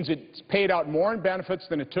 which means it's paid out more in benefits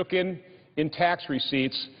than it took in tax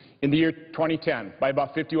receipts in the year 2010 by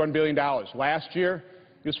about $51 billion. Last year,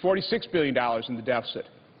 it was $46 billion in the deficit.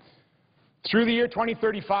 Through the year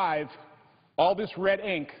 2035, all this red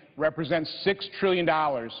ink represents $6 trillion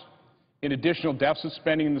in additional deficit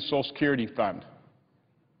spending in the Social Security fund.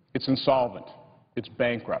 It's insolvent. It's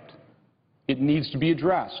bankrupt. It needs to be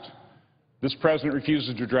addressed. This president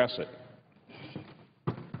refuses to address it.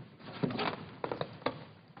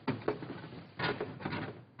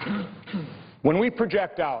 When we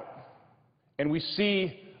project out and we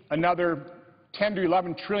see another $10 to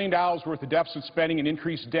 $11 trillion worth of deficit spending and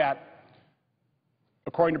increased debt,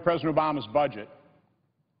 according to President Obama's budget,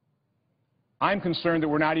 I'm concerned that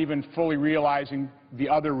we're not even fully realizing the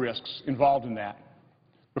other risks involved in that.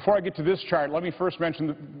 Before I get to this chart, let me first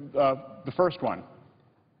mention the first one.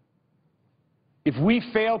 If we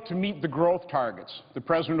fail to meet the growth targets that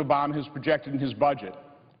President Obama has projected in his budget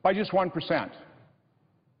by just 1%,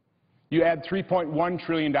 you add $3.1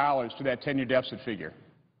 trillion to that 10-year deficit figure.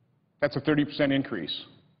 That's a 30% increase.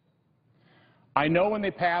 I know when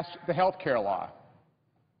they passed the health care law,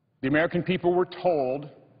 the American people were told,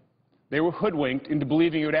 they were hoodwinked into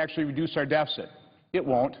believing it would actually reduce our deficit. It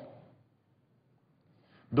won't.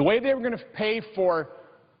 The way they were going to pay for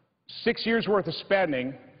 6 years' worth of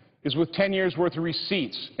spending is with 10 years' worth of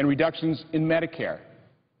receipts and reductions in Medicare.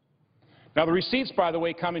 Now, the receipts, by the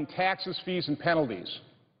way, come in taxes, fees, and penalties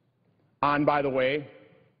on, by the way,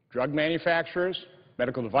 drug manufacturers,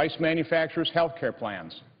 medical device manufacturers, health care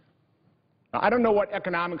plans. Now, I don't know what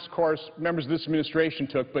economics course members of this administration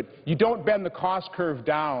took, but you don't bend the cost curve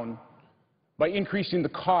down by increasing the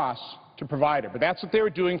costs to provide it. But that's what they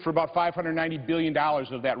were doing for about $590 billion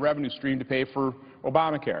of that revenue stream to pay for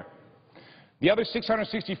Obamacare. The other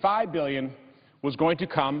 $665 billion was going to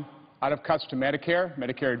come out of cuts to Medicare,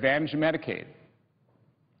 Medicare Advantage, and Medicaid.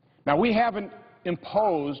 Now, we haven't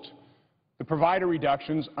imposed the provider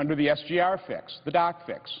reductions under the SGR fix, the doc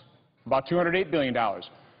fix, about $208 billion.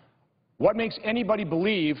 What makes anybody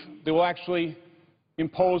believe they will actually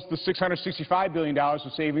impose the $665 billion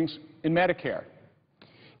of savings in Medicare?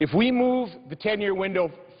 If we move the 10-year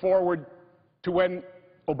window forward to when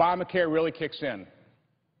Obamacare really kicks in,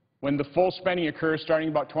 when the full spending occurs starting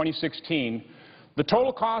about 2016, the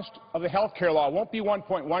total cost of the health care law won't be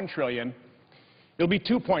 $1.1 trillion, it'll be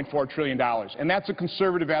 $2.4 trillion, and that's a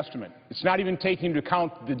conservative estimate. It's not even taking into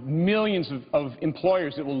account the millions of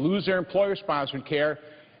employers that will lose their employer-sponsored care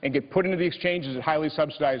and get put into the exchanges at highly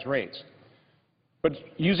subsidized rates. But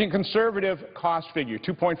using a conservative cost figure,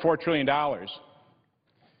 $2.4 trillion,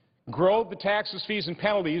 grow the taxes, fees, and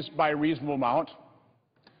penalties by a reasonable amount,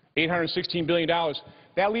 $816 billion,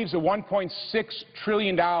 that leaves a $1.6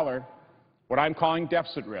 trillion, what I'm calling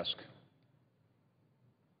deficit risk.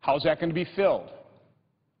 How's that going to be filled?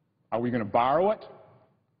 Are we going to borrow it,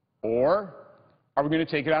 or are we going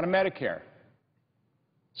to take it out of Medicare?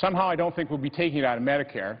 Somehow I don't think we'll be taking it out of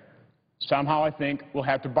Medicare. Somehow I think we'll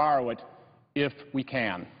have to borrow it if we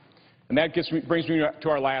can. And that brings me to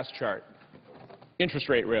our last chart, interest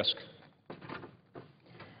rate risk.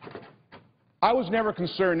 I was never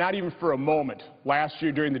concerned, not even for a moment, last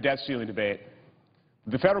year during the debt ceiling debate,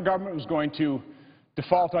 the federal government was going to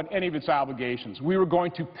default on any of its obligations. We were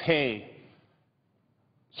going to pay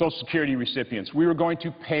Social Security recipients. We were going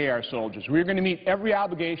to pay our soldiers. We were going to meet every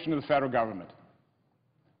obligation of the federal government.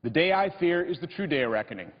 The day I fear is the true day of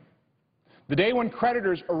reckoning. The day when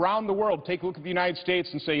creditors around the world take a look at the United States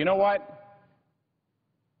and say, you know what,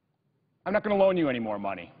 I'm not going to loan you any more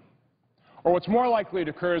money. Or what's more likely to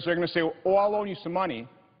occur is they're going to say, oh, I'll loan you some money,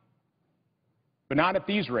 but not at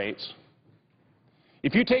these rates.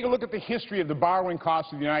 If you take a look at the history of the borrowing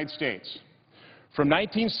costs of the United States, from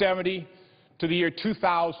 1970 to the year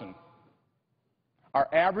 2000, our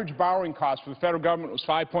average borrowing cost for the federal government was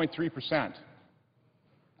 5.3%.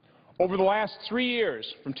 Over the last 3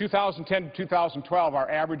 years, from 2010 to 2012, our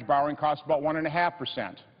average borrowing cost is about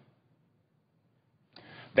 1.5%.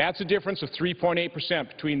 That's a difference of 3.8%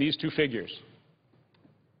 between these two figures.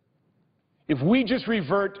 If we just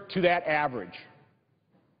revert to that average,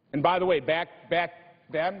 and by the way, back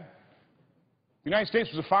then, the United States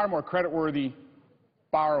was a far more creditworthy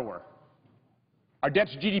borrower. Our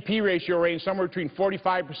debt-to-GDP ratio ranged somewhere between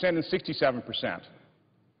 45% and 67%.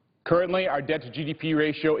 Currently, our debt-to-GDP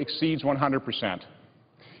ratio exceeds 100%.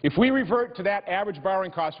 If we revert to that average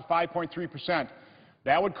borrowing cost of 5.3%,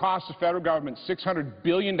 that would cost the federal government $600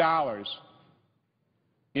 billion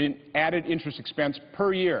in added interest expense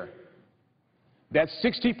per year. That's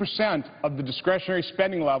 60% of the discretionary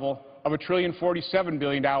spending level of $1.047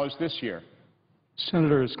 billion this year.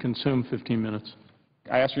 Senator has consumed 15 minutes.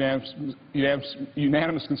 I ask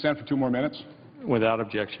unanimous consent for 2 more minutes. Without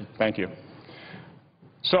objection. Thank you.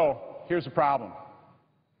 So, here's the problem.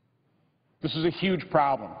 This is a huge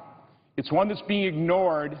problem. It's one that's being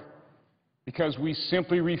ignored because we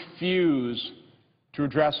simply refuse to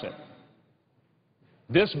address it.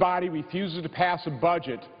 This body refuses to pass a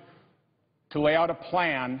budget to lay out a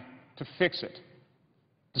plan to fix it.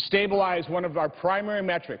 To stabilize one of our primary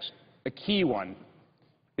metrics, a key one,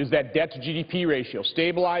 is that debt-to-GDP ratio.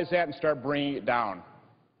 Stabilize that and start bringing it down.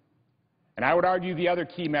 And I would argue the other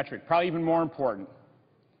key metric, probably even more important,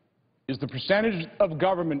 is the percentage of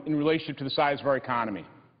government in relationship to the size of our economy.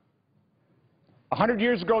 100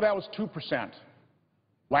 years ago, that was 2%.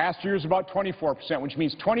 Last year was about 24%, which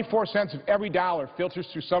means 24 cents of every dollar filters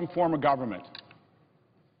through some form of government.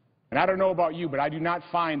 And I don't know about you, but I do not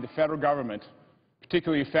find the federal government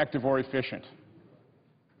particularly effective or efficient.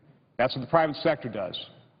 That's what the private sector does.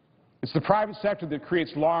 It's the private sector that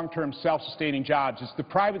creates long-term self-sustaining jobs. It's the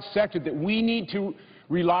private sector that we need to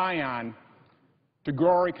rely on to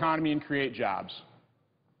grow our economy and create jobs.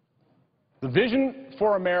 The vision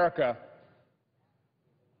for America,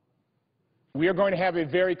 we are going to have a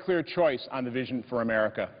very clear choice on the vision for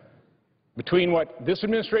America between what this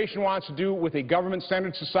administration wants to do with a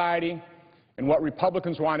government-centered society and what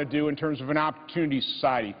Republicans want to do in terms of an opportunity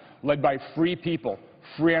society led by free people,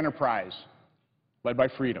 free enterprise, led by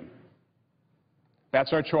freedom.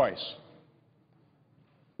 That's our choice.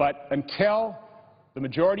 But until the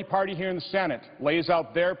majority party here in the Senate lays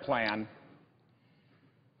out their plan,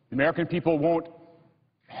 the American people won't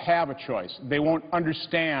have a choice. They won't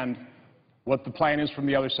understand what the plan is from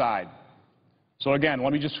the other side. So again,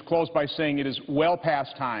 let me just close by saying it is well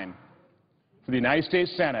past time for the United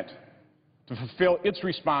States Senate to fulfill its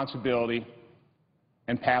responsibility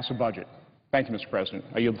and pass a budget. Thank you, Mr. President.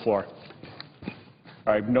 I yield the floor.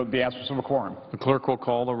 I note the absence of a quorum. The clerk will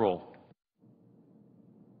call the roll.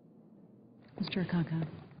 Mr. Akaka.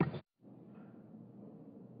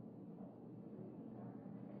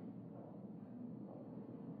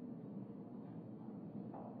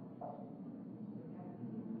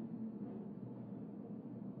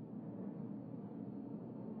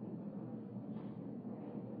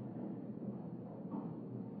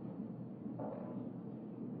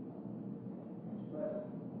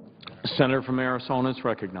 Senator from Arizona is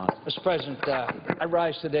recognized. Mr. President, I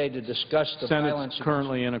rise today to discuss the violence. Senate's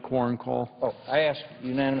currently in a quorum call. Oh, I ask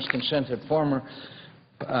unanimous consent that former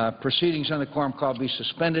proceedings on the quorum call be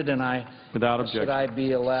suspended, and I Without ask objection. that I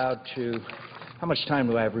be allowed to. How much time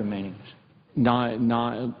do I have remaining?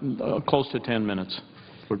 Close to 10 minutes.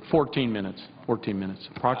 14 minutes. 14 minutes.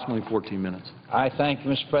 Approximately 14 minutes. I thank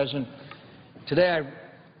you, Mr. President. Today I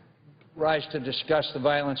rise to discuss the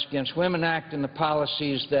Violence Against Women Act and the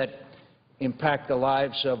policies that impact the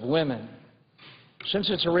lives of women. Since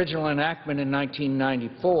its original enactment in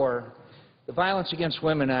 1994, the Violence Against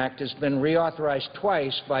Women Act has been reauthorized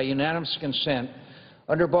twice by unanimous consent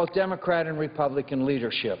under both Democrat and Republican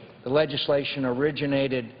leadership. The legislation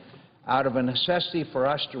originated out of a necessity for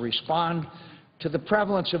us to respond to the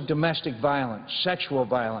prevalence of domestic violence, sexual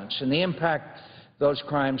violence, and the impact those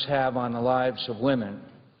crimes have on the lives of women.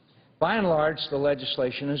 By and large, the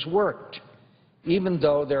legislation has worked, even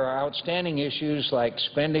though there are outstanding issues like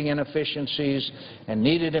spending inefficiencies and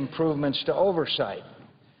needed improvements to oversight.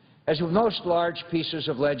 As with most large pieces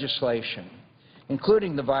of legislation,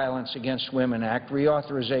 including the Violence Against Women Act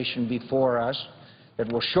reauthorization before us,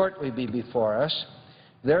 that will shortly be before us,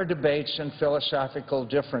 there are debates and philosophical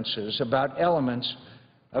differences about elements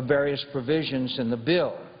of various provisions in the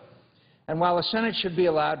bill. And while the Senate should be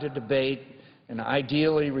allowed to debate and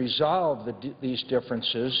ideally resolve these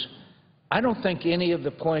differences, I don't think any of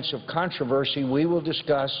the points of controversy we will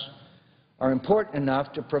discuss are important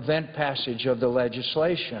enough to prevent passage of the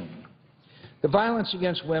legislation. The Violence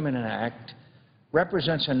Against Women Act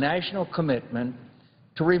represents a national commitment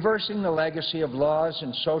to reversing the legacy of laws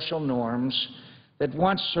and social norms that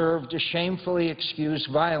once served to shamefully excuse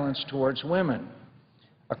violence towards women,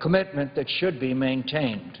 a commitment that should be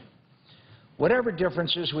maintained. Whatever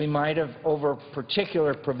differences we might have over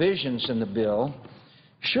particular provisions in the bill,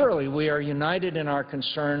 surely we are united in our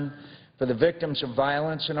concern for the victims of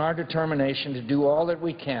violence and our determination to do all that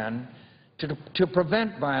we can to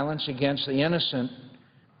prevent violence against the innocent,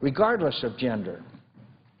 regardless of gender.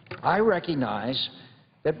 I recognize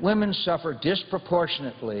that women suffer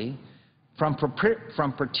disproportionately from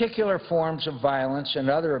particular forms of violence and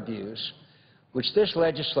other abuse, which this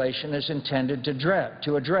legislation is intended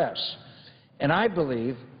to address, and I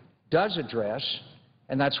believe does address,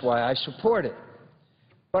 and that's why I support it.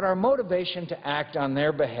 But our motivation to act on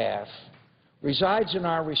their behalf resides in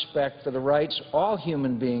our respect for the rights all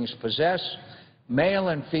human beings possess, male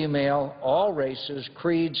and female, all races,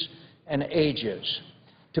 creeds, and ages,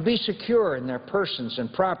 to be secure in their persons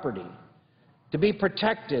and property, to be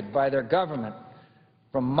protected by their government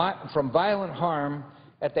from violent harm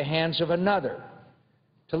at the hands of another,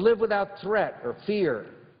 to live without threat or fear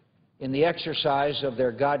in the exercise of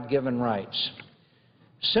their God-given rights.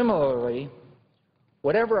 Similarly,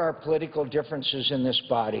 whatever our political differences in this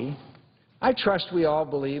body, I trust we all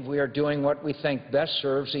believe we are doing what we think best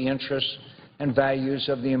serves the interests and values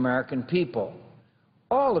of the American people,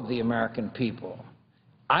 all of the American people.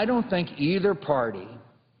 I don't think either party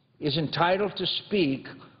is entitled to speak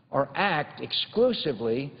or act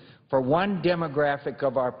exclusively for one demographic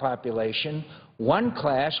of our population, one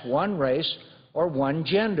class, one race, or one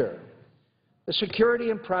gender. The security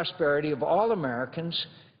and prosperity of all Americans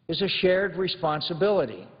is a shared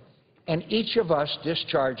responsibility, and each of us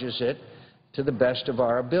discharges it to the best of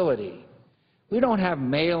our ability. We don't have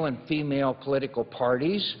male and female political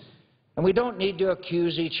parties, and we don't need to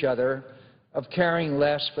accuse each other of caring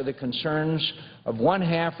less for the concerns of one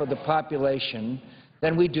half of the population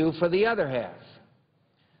than we do for the other half.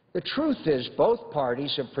 The truth is both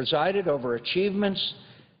parties have presided over achievements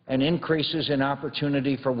and increases in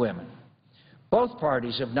opportunity for women. Both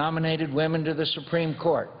parties have nominated women to the Supreme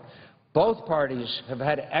Court. Both parties have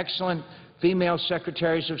had excellent female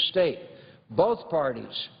secretaries of state. Both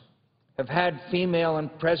parties have had female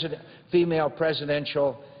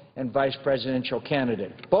presidential and vice presidential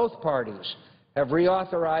candidates. Both parties have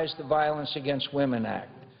reauthorized the Violence Against Women Act.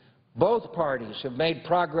 Both parties have made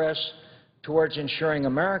progress towards ensuring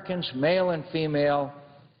Americans, male and female,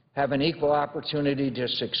 have an equal opportunity to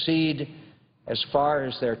succeed as far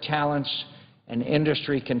as their talents and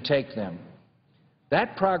industry can take them.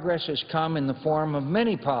 That progress has come in the form of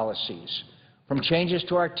many policies, from changes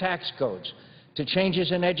to our tax codes, to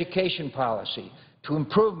changes in education policy, to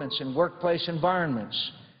improvements in workplace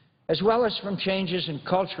environments, as well as from changes in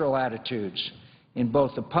cultural attitudes in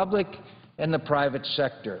both the public and the private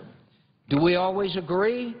sector. Do we always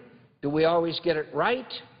agree? Do we always get it right?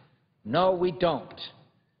 No, we don't.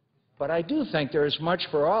 But I do think there is much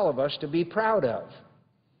for all of us to be proud of.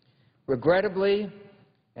 Regrettably,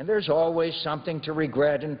 and there's always something to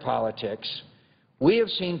regret in politics, we have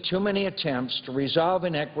seen too many attempts to resolve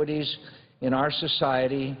inequities in our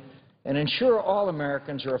society and ensure all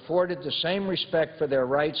Americans are afforded the same respect for their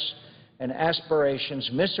rights and aspirations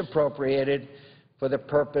misappropriated for the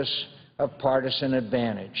purpose of partisan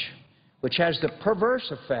advantage, which has the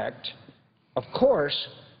perverse effect, of course,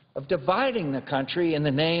 of dividing the country in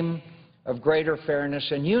the name of greater fairness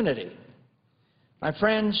and unity. My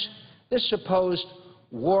friends, this supposed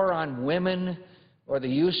war on women or the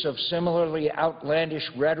use of similarly outlandish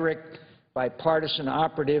rhetoric by partisan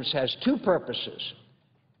operatives has two purposes,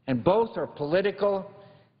 and both are political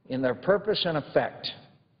in their purpose and effect.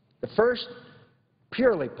 The first,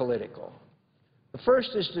 purely political. The first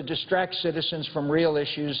is to distract citizens from real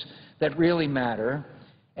issues that really matter,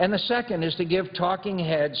 and the second is to give talking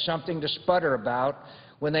heads something to sputter about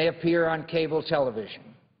when they appear on cable television.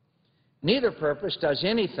 Neither purpose does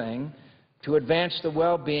anything to advance the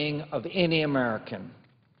well-being of any American.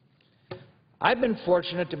 I've been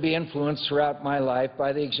fortunate to be influenced throughout my life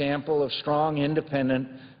by the example of strong, independent,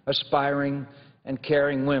 aspiring, and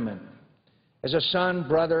caring women. As a son,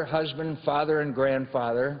 brother, husband, father, and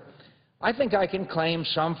grandfather, I think I can claim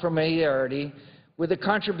some familiarity with the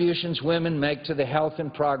contributions women make to the health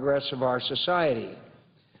and progress of our society.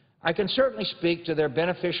 I can certainly speak to their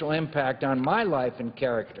beneficial impact on my life and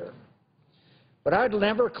character. But I'd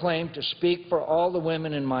never claim to speak for all the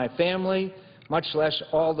women in my family, much less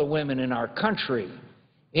all the women in our country,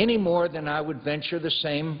 any more than I would venture the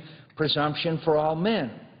same presumption for all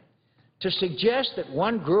men. To suggest that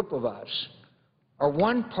one group of us or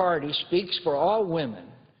one party speaks for all women,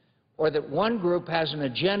 or that one group has an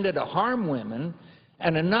agenda to harm women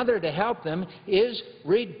and another to help them, is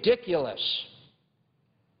ridiculous.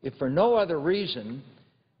 If for no other reason,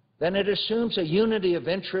 then it assumes a unity of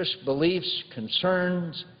interests, beliefs,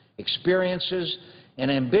 concerns, experiences, and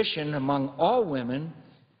ambition among all women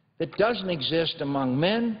that doesn't exist among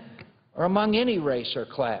men or among any race or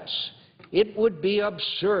class. It would be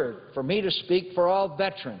absurd for me to speak for all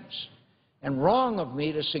veterans, and wrong of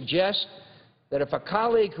me to suggest that if a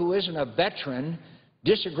colleague who isn't a veteran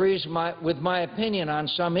disagrees with my opinion on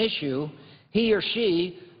some issue, he or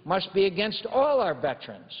she must be against all our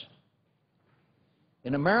veterans.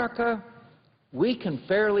 In America, we can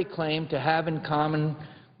fairly claim to have in common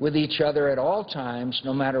with each other at all times,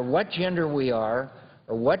 no matter what gender we are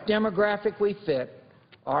or what demographic we fit,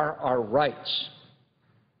 are our rights.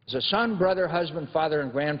 As a son, brother, husband, father,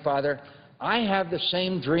 and grandfather, I have the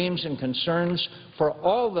same dreams and concerns for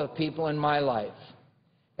all the people in my life.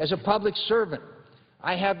 As a public servant,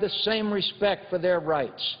 I have the same respect for their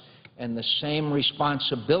rights and the same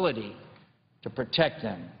responsibility to protect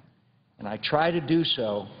them, and I try to do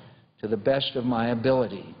so to the best of my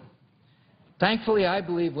ability. Thankfully, I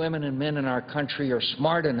believe women and men in our country are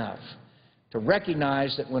smart enough to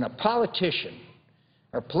recognize that when a politician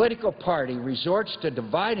or political party resorts to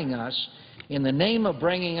dividing us in the name of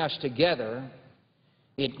bringing us together,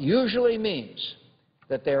 it usually means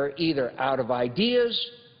that they're either out of ideas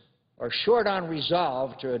or short on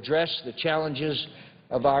resolve to address the challenges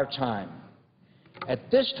of our time.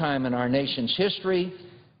 At this time in our nation's history,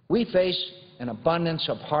 We face an abundance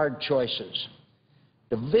of hard choices.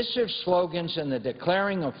 Divisive slogans and the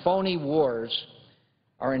declaring of phony wars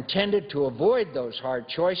are intended to avoid those hard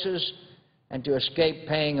choices and to escape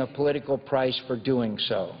paying a political price for doing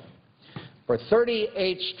so. For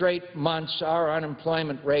 38 straight months, our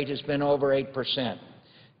unemployment rate has been over 8%.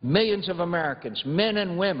 Millions of Americans, men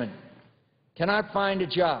and women, cannot find a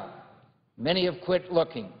job. Many have quit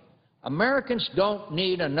looking. Americans don't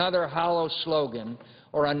need another hollow slogan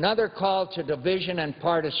or another call to division and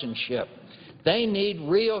partisanship. They need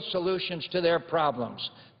real solutions to their problems.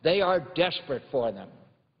 They are desperate for them.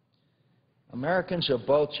 Americans of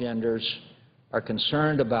both genders are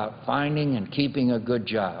concerned about finding and keeping a good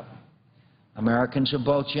job. Americans of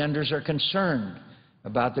both genders are concerned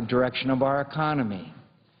about the direction of our economy.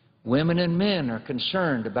 Women and men are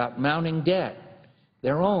concerned about mounting debt,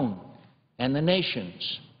 their own and the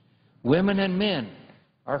nation's. Women and men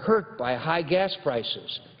are hurt by high gas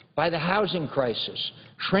prices, by the housing crisis,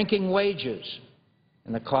 shrinking wages,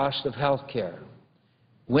 and the cost of health care.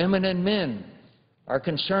 Women and men are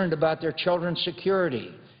concerned about their children's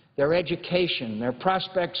security, their education, their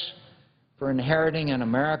prospects for inheriting an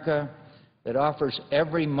America that offers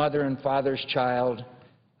every mother and father's child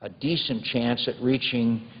a decent chance at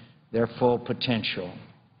reaching their full potential.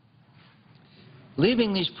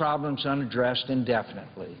 Leaving these problems unaddressed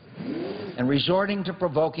indefinitely and resorting to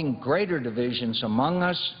provoking greater divisions among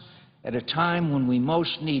us at a time when we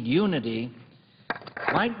most need unity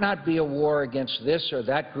might not be a war against this or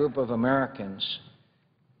that group of Americans,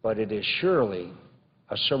 but it is surely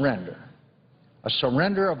a surrender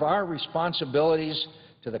of our responsibilities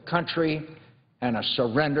to the country and a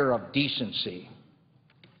surrender of decency.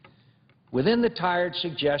 Within the tired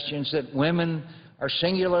suggestions that women are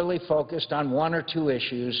singularly focused on one or two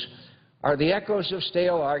issues are the echoes of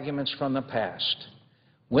stale arguments from the past.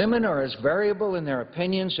 Women are as variable in their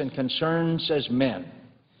opinions and concerns as men.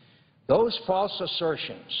 Those false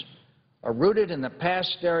assertions are rooted in the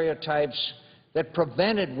past stereotypes that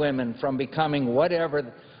prevented women from becoming whatever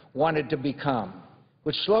they wanted to become,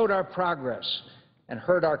 which slowed our progress and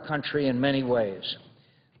hurt our country in many ways.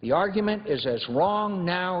 The argument is as wrong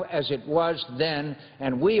now as it was then,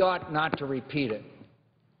 and we ought not to repeat it.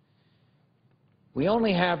 We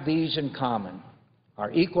only have these in common: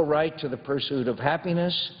 our equal right to the pursuit of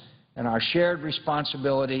happiness and our shared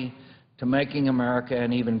responsibility to making America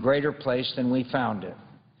an even greater place than we found it.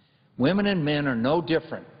 Women and men are no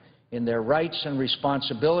different in their rights and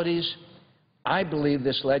responsibilities. I believe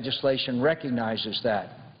this legislation recognizes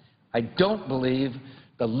that. I don't believe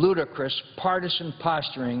the ludicrous partisan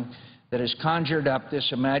posturing that has conjured up this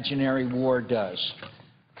imaginary war does.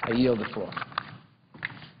 I yield the floor.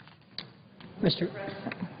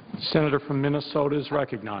 Senator from Minnesota is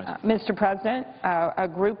recognized. Mr. President, a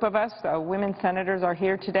group of us, women senators, are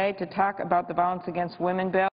here today to talk about the Violence Against Women bill.